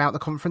forgotten about the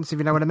conference, if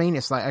you know what I mean.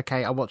 It's like,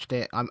 okay, I watched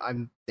it,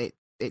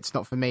 it's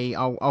not for me.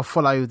 I'll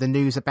follow the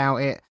news about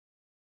it,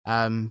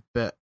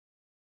 but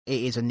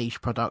it is a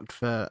niche product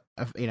for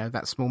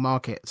that small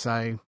market.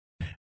 So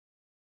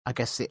I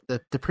guess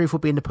the proof will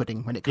be in the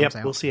pudding when it comes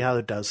out. We'll see how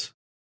it does.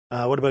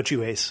 What about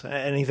you, Ace?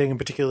 Anything in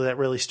particular that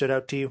really stood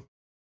out to you?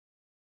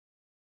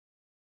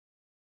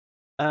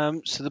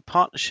 So the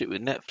partnership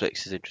with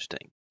Netflix is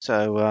interesting.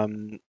 So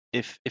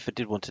if I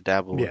did want to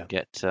dabble and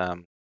get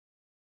 4K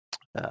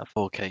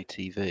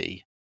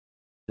TV,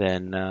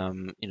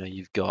 then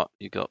you've got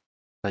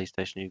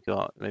PlayStation, you've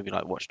got maybe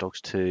like Watch Dogs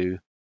 2,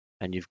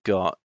 and you've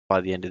got,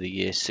 by the end of the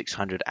year,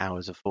 600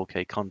 hours of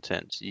 4K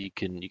content. So you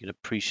can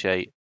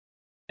appreciate,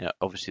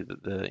 obviously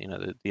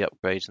the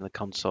upgrades in the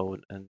console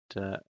and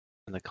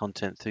the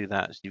content through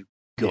that. So you've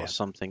got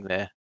something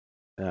there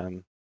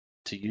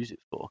to use it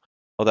for.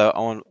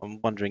 Although I'm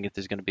wondering if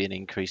there's going to be an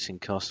increase in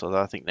cost.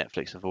 Although I think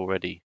Netflix have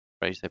already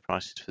raised their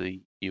prices for the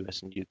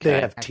US and UK.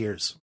 They have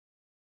tiers.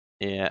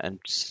 Yeah, and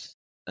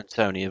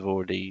Sony have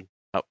already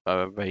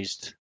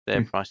raised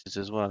their prices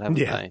as well, haven't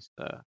they?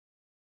 So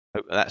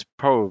That's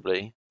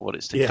probably what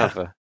it's to Yeah.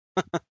 cover.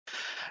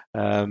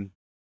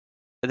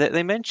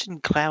 They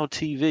mentioned Cloud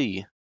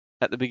TV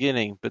at the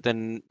beginning, but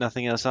then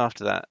nothing else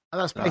after that. Oh,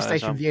 that's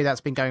PlayStation View.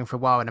 That's been going for a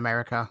while in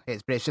America.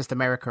 It's just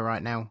America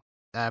right now.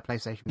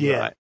 PlayStation View. Yeah.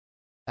 Right.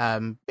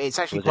 It's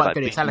actually Was it quite like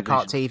good. It's a Beacon la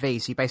carte Vision?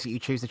 TV, so you basically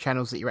choose the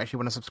channels that you actually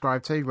want to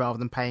subscribe to rather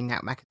than paying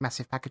out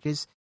massive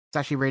packages. It's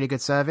actually a really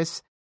good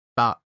service,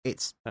 but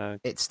it's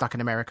stuck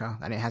in America,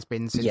 and it has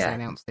been since they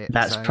announced it.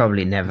 That's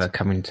probably never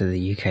coming to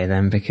the UK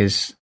then,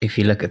 because if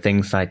you look at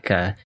things like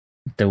the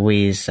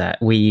Wii's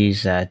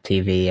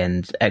TV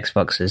and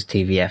Xbox's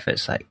TVF,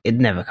 it's like it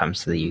never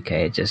comes to the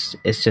UK.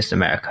 It's just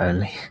America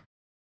only.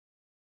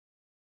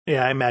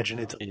 Yeah, I imagine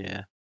it's.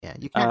 Yeah. Yeah,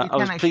 you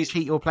can actually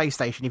cheat your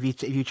PlayStation if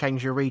you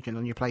change your region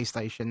on your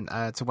PlayStation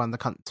to one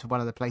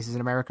of the places in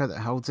America that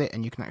holds it,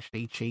 and you can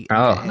actually cheat.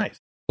 Oh, nice.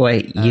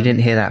 Wait, you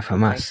didn't hear that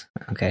from us?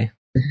 Okay.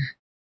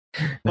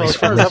 Well, as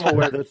far as I'm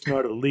aware, that's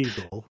not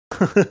illegal.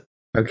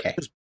 Okay.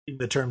 Just in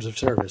the terms of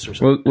service or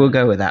something. We'll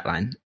go with that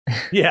line.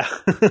 Yeah.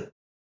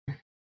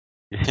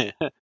 It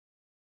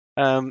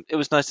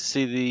was nice to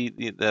see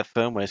the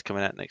firmware is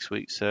coming out next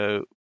week, so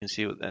we can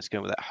see what that's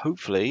going with that.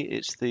 Hopefully,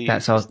 it's the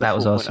that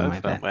was 4.0 awesome. I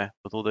bet. firmware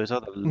with all those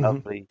other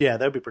lovely, Yeah,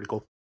 that'd be pretty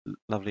cool.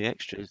 lovely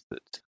extras.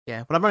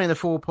 Yeah, well, I'm running the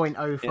 4.0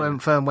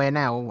 firmware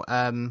now.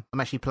 I'm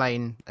actually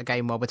playing a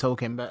game while we're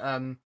talking, but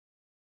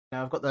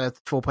I've got the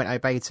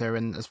 4.0 beta,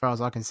 and as far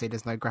as I can see,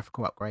 there's no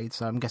graphical upgrade,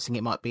 so I'm guessing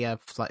it might be a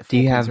like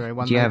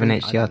 4.01. Do you have an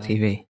HDR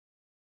TV?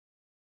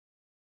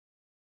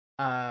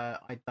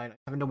 I don't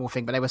have a normal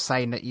thing, but they were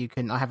saying that you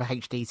can. I have a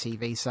HD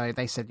TV, so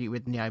they said you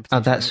would, Oh,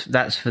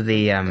 that's for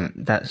the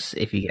that's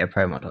if you get a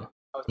Pro model.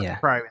 Yeah,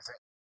 Pro is it?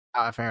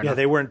 Oh, fair enough. Yeah,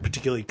 they weren't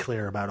particularly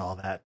clear about all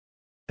that.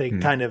 They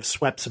kind of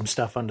swept some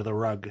stuff under the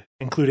rug,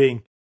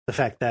 including the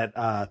fact that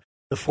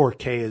the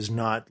 4K is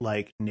not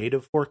like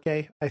native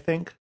 4K. I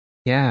think.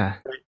 Yeah.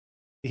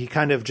 He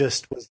kind of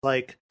just was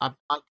like,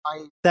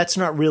 "That's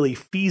not really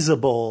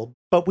feasible,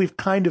 but we've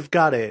kind of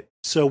got it,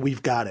 so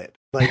we've got it."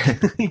 Like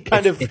he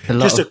kind of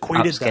just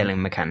equated upscaling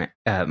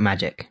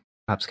magic.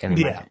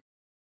 Upscaling magic.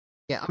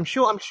 Yeah, I'm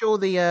sure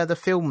the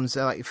films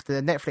like if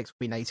the Netflix will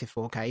be native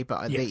 4K,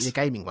 but the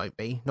gaming won't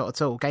be. Not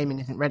at all. Gaming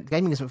isn't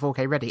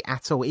 4K ready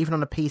at all. Even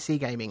on a PC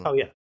gaming. Oh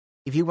yeah.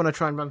 If you want to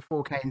try and run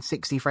 4K in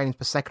 60 frames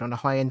per second on a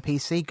high-end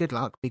PC, good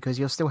luck because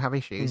you'll still have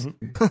issues.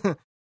 Mm-hmm.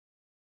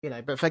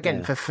 But for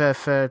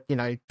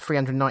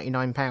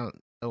 £399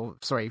 or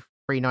sorry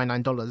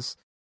 $399,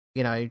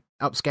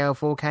 upscale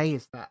 4K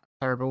is that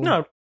terrible?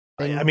 No,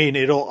 I mean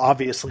it'll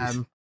obviously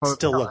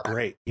still look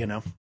great.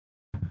 It'll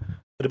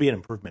be an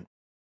improvement.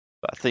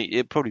 But I think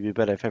it'd probably be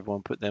better if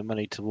everyone put their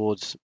money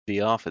towards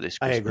VR for this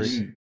Christmas. I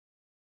agree.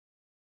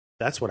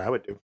 That's what I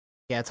would do.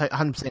 Yeah,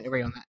 100%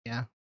 agree on that.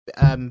 Yeah.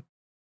 I'm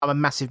a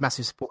massive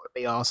supporter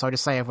of VR, so I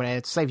just say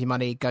everyone, save your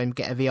money, go and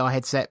get a VR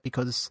headset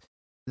because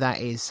that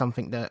is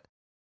something that,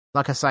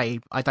 like I say,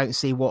 I don't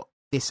see what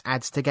this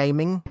adds to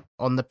gaming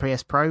on the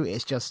PS Pro.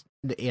 It's just,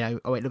 it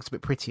looks a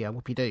bit prettier.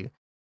 What you do?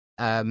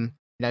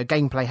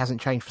 Gameplay hasn't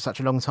changed for such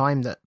a long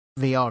time that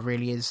VR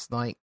really is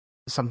like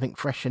something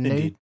fresh and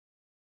new,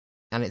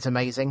 and it's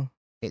amazing.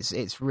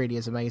 It's really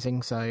is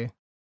amazing. So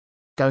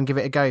go and give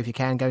it a go if you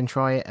can. Go and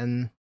try it.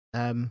 And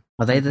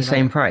are they the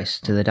same price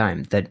to the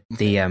dime?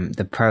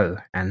 The Pro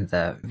and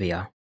the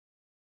VR.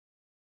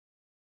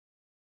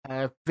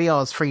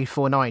 VR's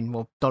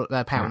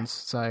 $349 pounds.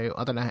 So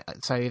I don't know.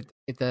 So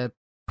if the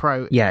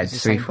Pro,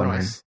 it's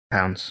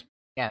 £349.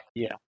 Yeah.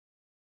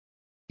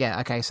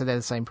 Okay, so they're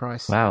the same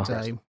price. Wow.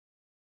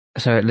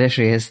 So it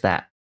literally is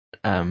that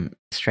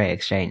straight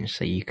exchange.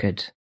 So you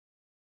could.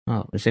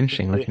 Oh, it's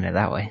interesting looking at it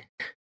that way.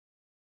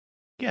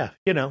 Yeah,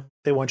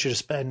 they want you to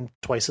spend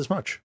twice as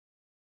much.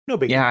 No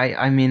big. Yeah,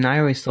 I mean, I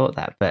always thought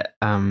that, but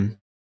I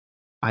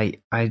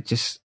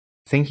just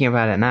thinking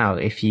about it now.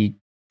 If you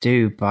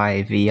do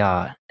buy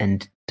VR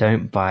and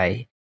don't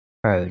buy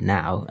Pro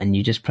now, and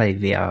you just play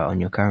VR on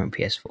your current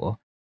PS4,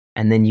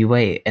 and then you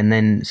wait, and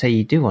then say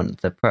you do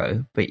want the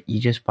Pro, but you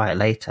just buy it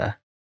later,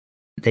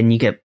 then you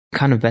get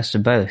kind of best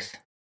of both.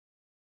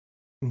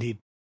 Indeed.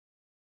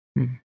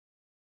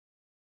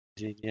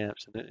 Yeah,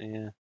 absolutely.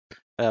 Yeah,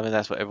 I mean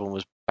that's what everyone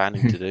was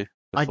planning to do.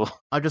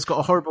 I've just got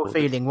a horrible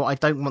feeling. What I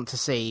don't want to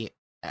see,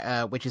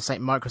 which is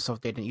something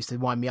Microsoft did and it used to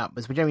wind me up,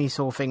 was we generally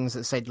saw things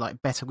that said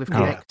like better with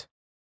Kinect,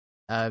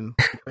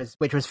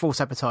 which was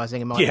false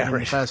advertising in my opinion in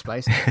the first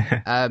place.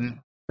 But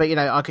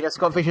I just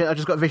got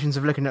visions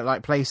of looking at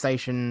like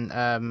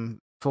PlayStation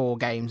 4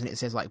 games and it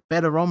says like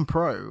better on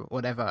Pro, or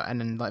whatever, and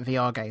then like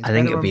VR games. I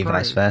think it'll be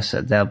vice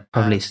versa. They'll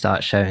probably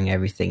start showing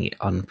everything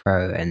on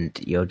Pro, and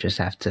you'll just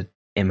have to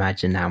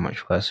imagine how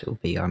much worse it will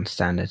be on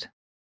standard.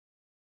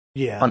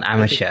 Yeah, on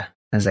amateur,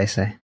 as they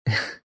say.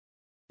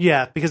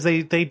 Yeah, because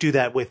they do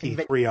that with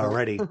E3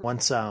 already.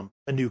 Once a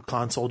new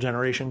console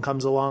generation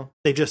comes along,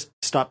 they just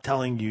stop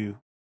telling you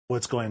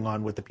what's going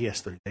on with the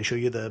PS3. They show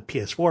you the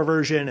PS4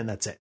 version, and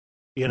that's it.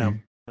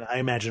 I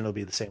imagine it'll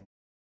be the same.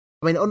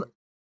 I mean,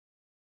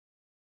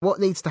 what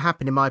needs to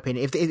happen, in my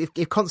opinion,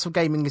 if console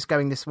gaming is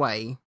going this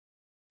way,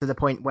 to the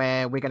point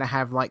where we're going to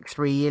have like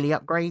 3 yearly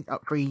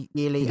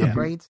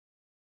upgrades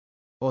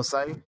or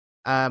so.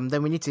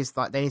 Then we need to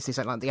they need to do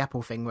something like the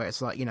Apple thing where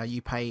it's like, you know,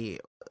 you pay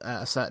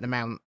a certain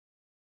amount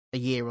a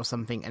year or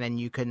something, and then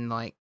you can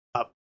like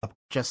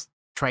just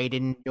trade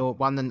in your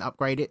one and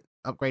upgrade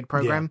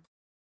program.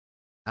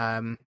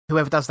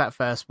 Whoever does that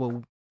first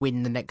will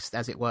win the next,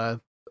 as it were,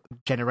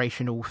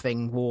 generational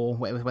thing, war,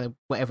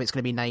 whatever it's going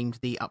to be named,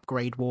 the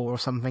upgrade war or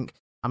something.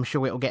 I'm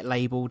sure it'll get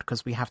labelled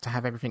because we have to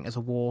have everything as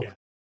a war.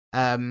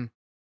 You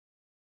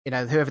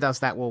know, whoever does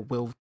that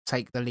will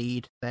take the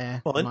lead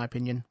there, in my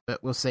opinion.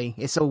 But we'll see.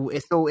 It's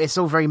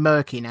all very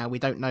murky now. We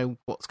don't know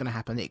what's going to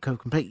happen. It could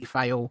completely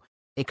fail.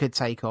 It could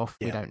take off.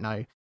 We don't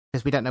know,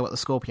 because we don't know what the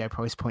Scorpio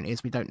price point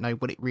is. We don't know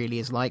what it really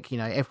is like. You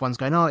know, everyone's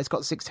going, oh, it's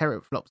got 6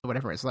 teraflops or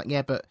whatever. It's like,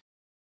 yeah, but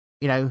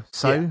you know,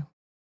 so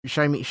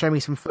show me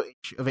some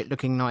footage of it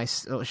looking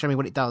nice, or show me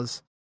what it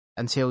does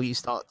until you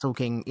start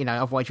talking. You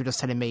know, otherwise you're just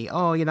telling me,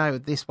 oh, you know,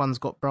 this one's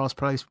got blast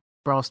I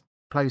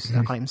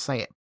can't even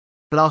say it.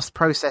 Blast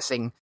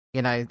processing.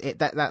 You know,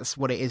 that's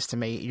what it is to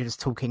me. You're just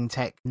talking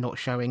tech, not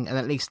showing. And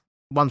at least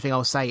one thing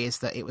I'll say is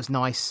that it was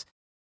nice,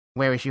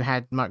 whereas you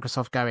had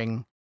Microsoft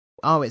going,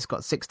 oh, it's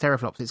got 6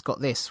 teraflops, it's got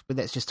this, but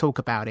let's just talk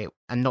about it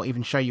and not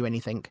even show you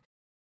anything.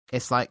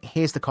 It's like,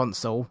 here's the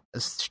console,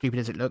 as stupid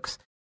as it looks,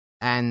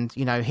 and,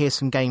 you know, here's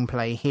some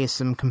gameplay, here's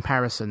some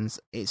comparisons.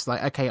 It's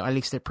like, okay, I at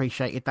least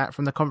appreciated that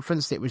from the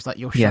conference. It was like,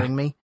 you're showing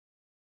me.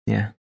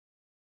 Yeah.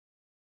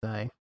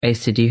 So,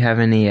 Ace, did you have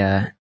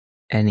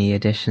any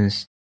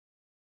additions?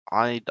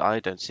 I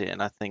don't see it,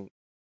 and I think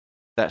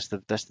that's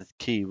the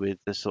key with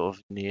the sort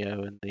of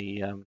Neo and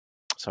the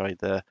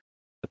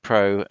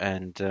Pro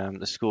and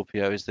the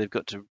Scorpio, is they've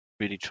got to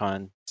really try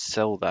and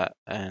sell that,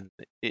 and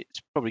it's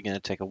probably going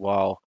to take a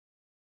while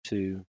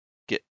to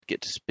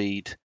get to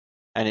speed,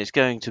 and it's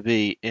going to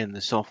be in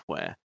the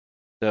software.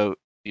 So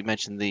you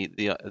mentioned the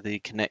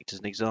Kinect as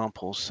an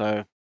example.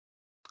 So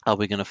are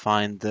we going to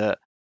find that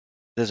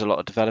there's a lot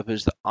of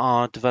developers that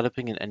are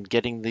developing and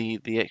getting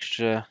the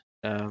extra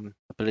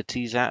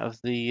abilities out of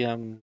the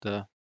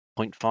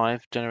 0.5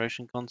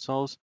 generation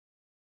consoles,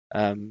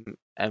 and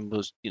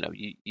was, you know,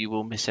 you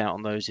will miss out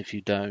on those if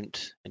you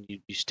don't, and you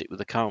stick with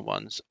the current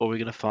ones? Or we're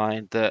going to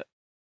find that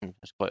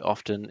quite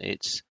often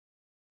it's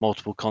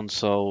multiple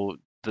console,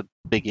 the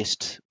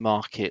biggest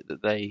market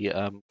that they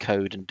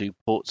code and do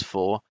ports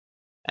for,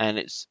 and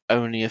it's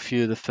only a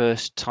few of the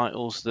first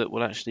titles that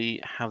will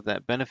actually have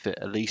that benefit,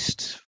 at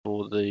least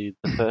for the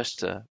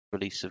first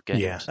release of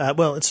games.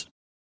 Well, it's...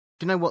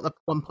 Do you know what the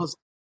one positive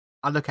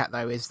I look at,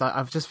 though, is that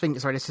this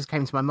just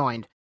came to my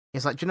mind.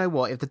 It's like, do you know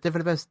what? If the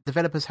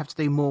developers have to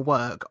do more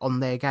work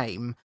on their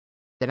game,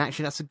 then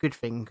actually that's a good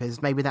thing,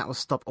 because maybe that will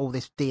stop all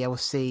this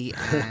DLC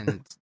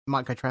and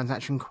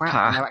microtransaction crap.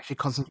 And they're actually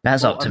concentrating.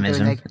 That's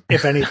optimism.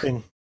 If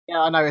anything.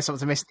 Yeah, I know it's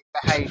optimistic,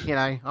 but hey, you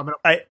know,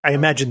 I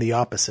imagine the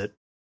opposite.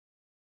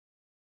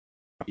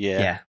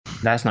 Yeah,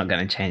 that's not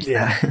going to change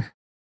that.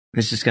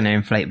 It's just going to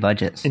inflate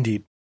budgets.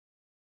 Indeed.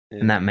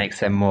 And that makes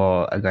them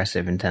more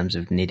aggressive in terms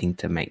of needing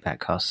to make that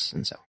cost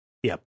and so on.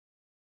 Yep.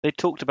 They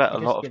talked about a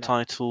lot of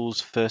titles,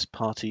 first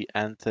party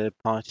and third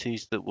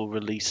parties, that will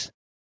release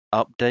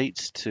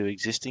updates to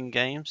existing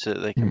games so that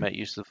they can make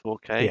use of the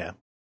 4K. Yeah.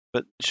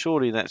 But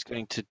surely that's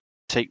going to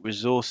take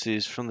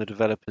resources from the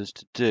developers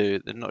to do.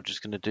 They're not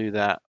just going to do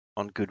that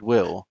on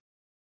goodwill.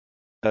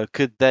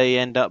 Could they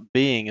end up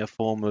being a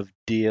form of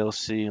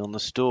DLC on the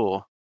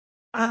store?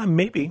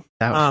 Maybe.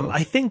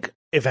 I think,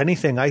 if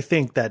anything, I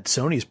think that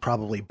Sony's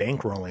probably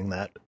bankrolling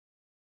that.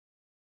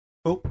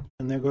 Oh,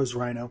 and there goes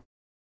Rhino.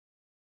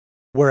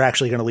 We're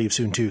actually going to leave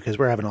soon, too, because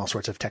we're having all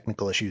sorts of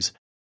technical issues.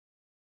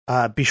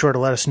 Be sure to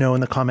let us know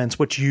in the comments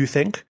what you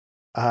think.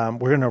 We're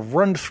going to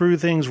run through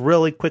things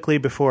really quickly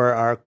before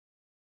our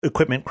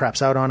equipment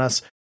craps out on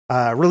us.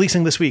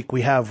 Releasing this week,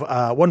 we have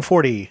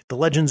 140, The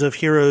Legends of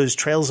Heroes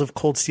Trails of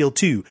Cold Steel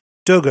 2,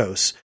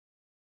 Dogos,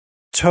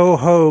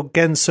 Toho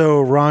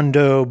Genso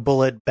Rondo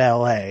Bullet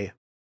Ballet,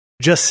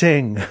 Just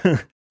Sing,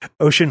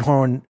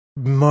 Oceanhorn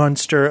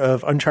Monster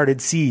of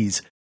Uncharted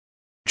Seas,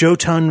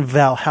 Jotun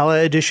Valhalla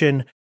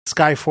Edition,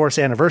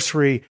 Skyforce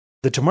Anniversary,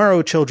 The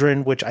Tomorrow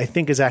Children, which I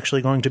think is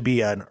actually going to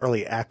be an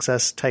early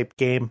access type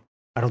game.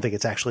 I don't think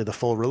it's actually the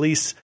full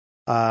release.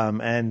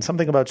 And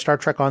something about Star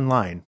Trek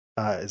Online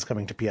is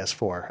coming to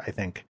PS4, I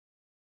think.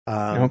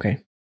 Okay.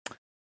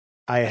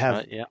 I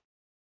have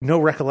no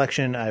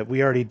recollection.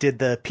 We already did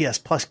the PS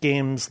Plus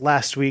games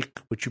last week,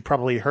 which you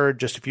probably heard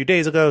just a few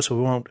days ago, so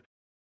we won't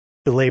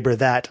belabor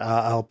that.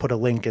 I'll put a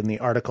link in the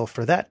article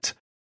for that.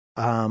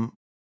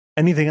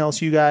 Anything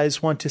else you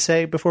guys want to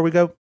say before we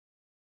go?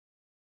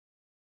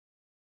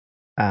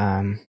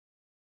 I'm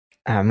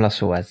lost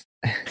for words.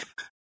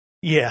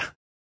 Yeah.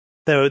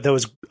 That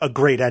was a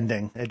great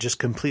ending. It just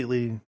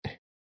completely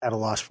at a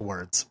loss for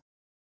words.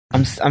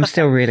 I'm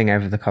still reeling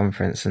over the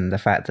conference and the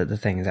fact that the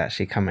thing is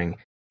actually coming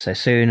so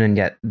soon, and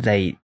yet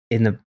they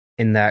in the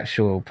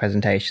actual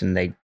presentation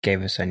they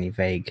gave us only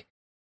vague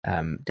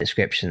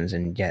descriptions,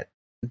 and yet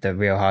the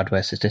real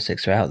hardware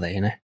statistics are out there,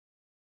 you know.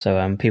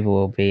 So people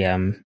will be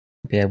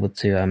able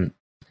to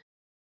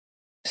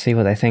see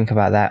what they think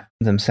about that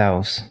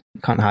themselves.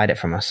 You can't hide it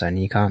from us,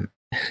 Sony. You can't.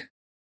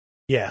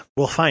 Yeah,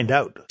 we'll find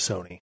out,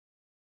 Sony.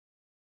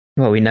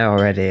 Well, we know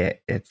already.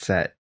 It's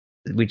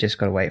we just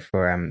got to wait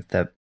for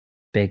the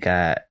big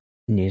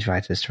news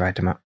writers to write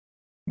them up.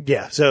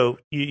 Yeah, so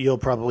you'll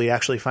probably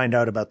actually find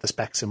out about the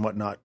specs and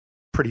whatnot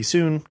pretty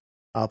soon.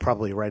 I'll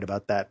probably write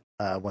about that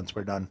once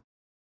we're done.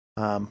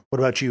 What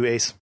about you,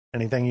 Ace?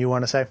 Anything you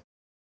want to say?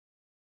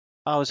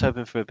 I was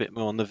hoping for a bit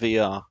more on the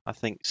VR. I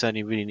think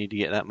Sony really need to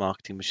get that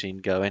marketing machine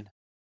going.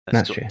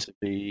 That's got true. to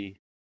be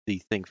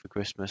the thing for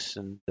Christmas,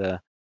 and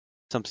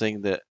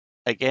something that,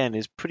 again,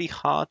 is pretty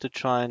hard to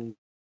try and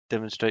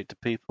demonstrate to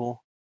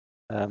people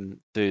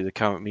through the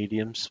current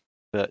mediums,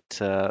 but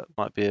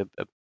might be a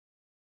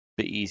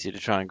bit easier to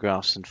try and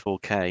grasp in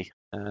 4K.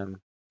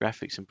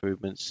 Graphics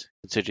improvements,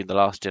 considering the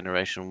last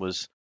generation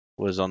was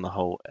on the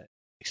whole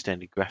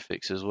extended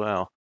graphics as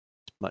well.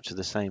 It's much of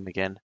the same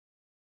again.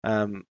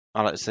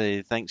 I'd like to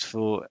say thanks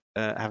for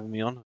having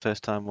me on,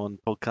 first time on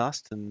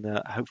podcast, and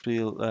hopefully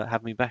you'll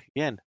have me back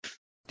again.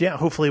 Yeah,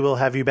 hopefully we'll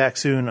have you back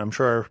soon. I'm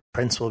sure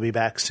Prince will be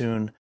back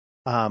soon.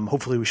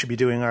 Hopefully we should be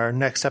doing our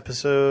next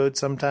episode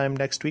sometime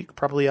next week,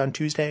 probably on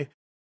Tuesday.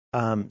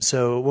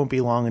 So it won't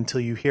be long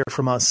until you hear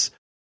from us.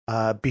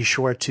 Be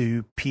sure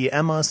to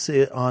PM us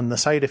on the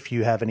site if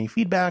you have any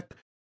feedback.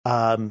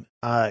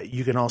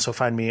 You can also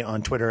find me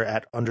on Twitter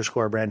at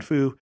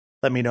 _brandfoo.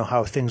 Let me know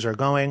how things are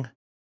going.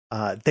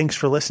 Thanks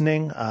for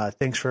listening.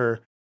 Thanks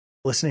for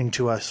listening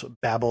to us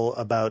babble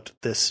about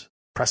this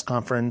press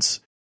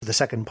conference for the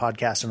second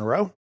podcast in a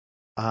row.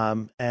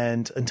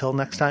 And until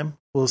next time,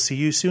 we'll see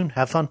you soon.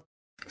 Have fun.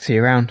 See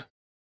you around.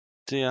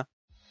 See ya.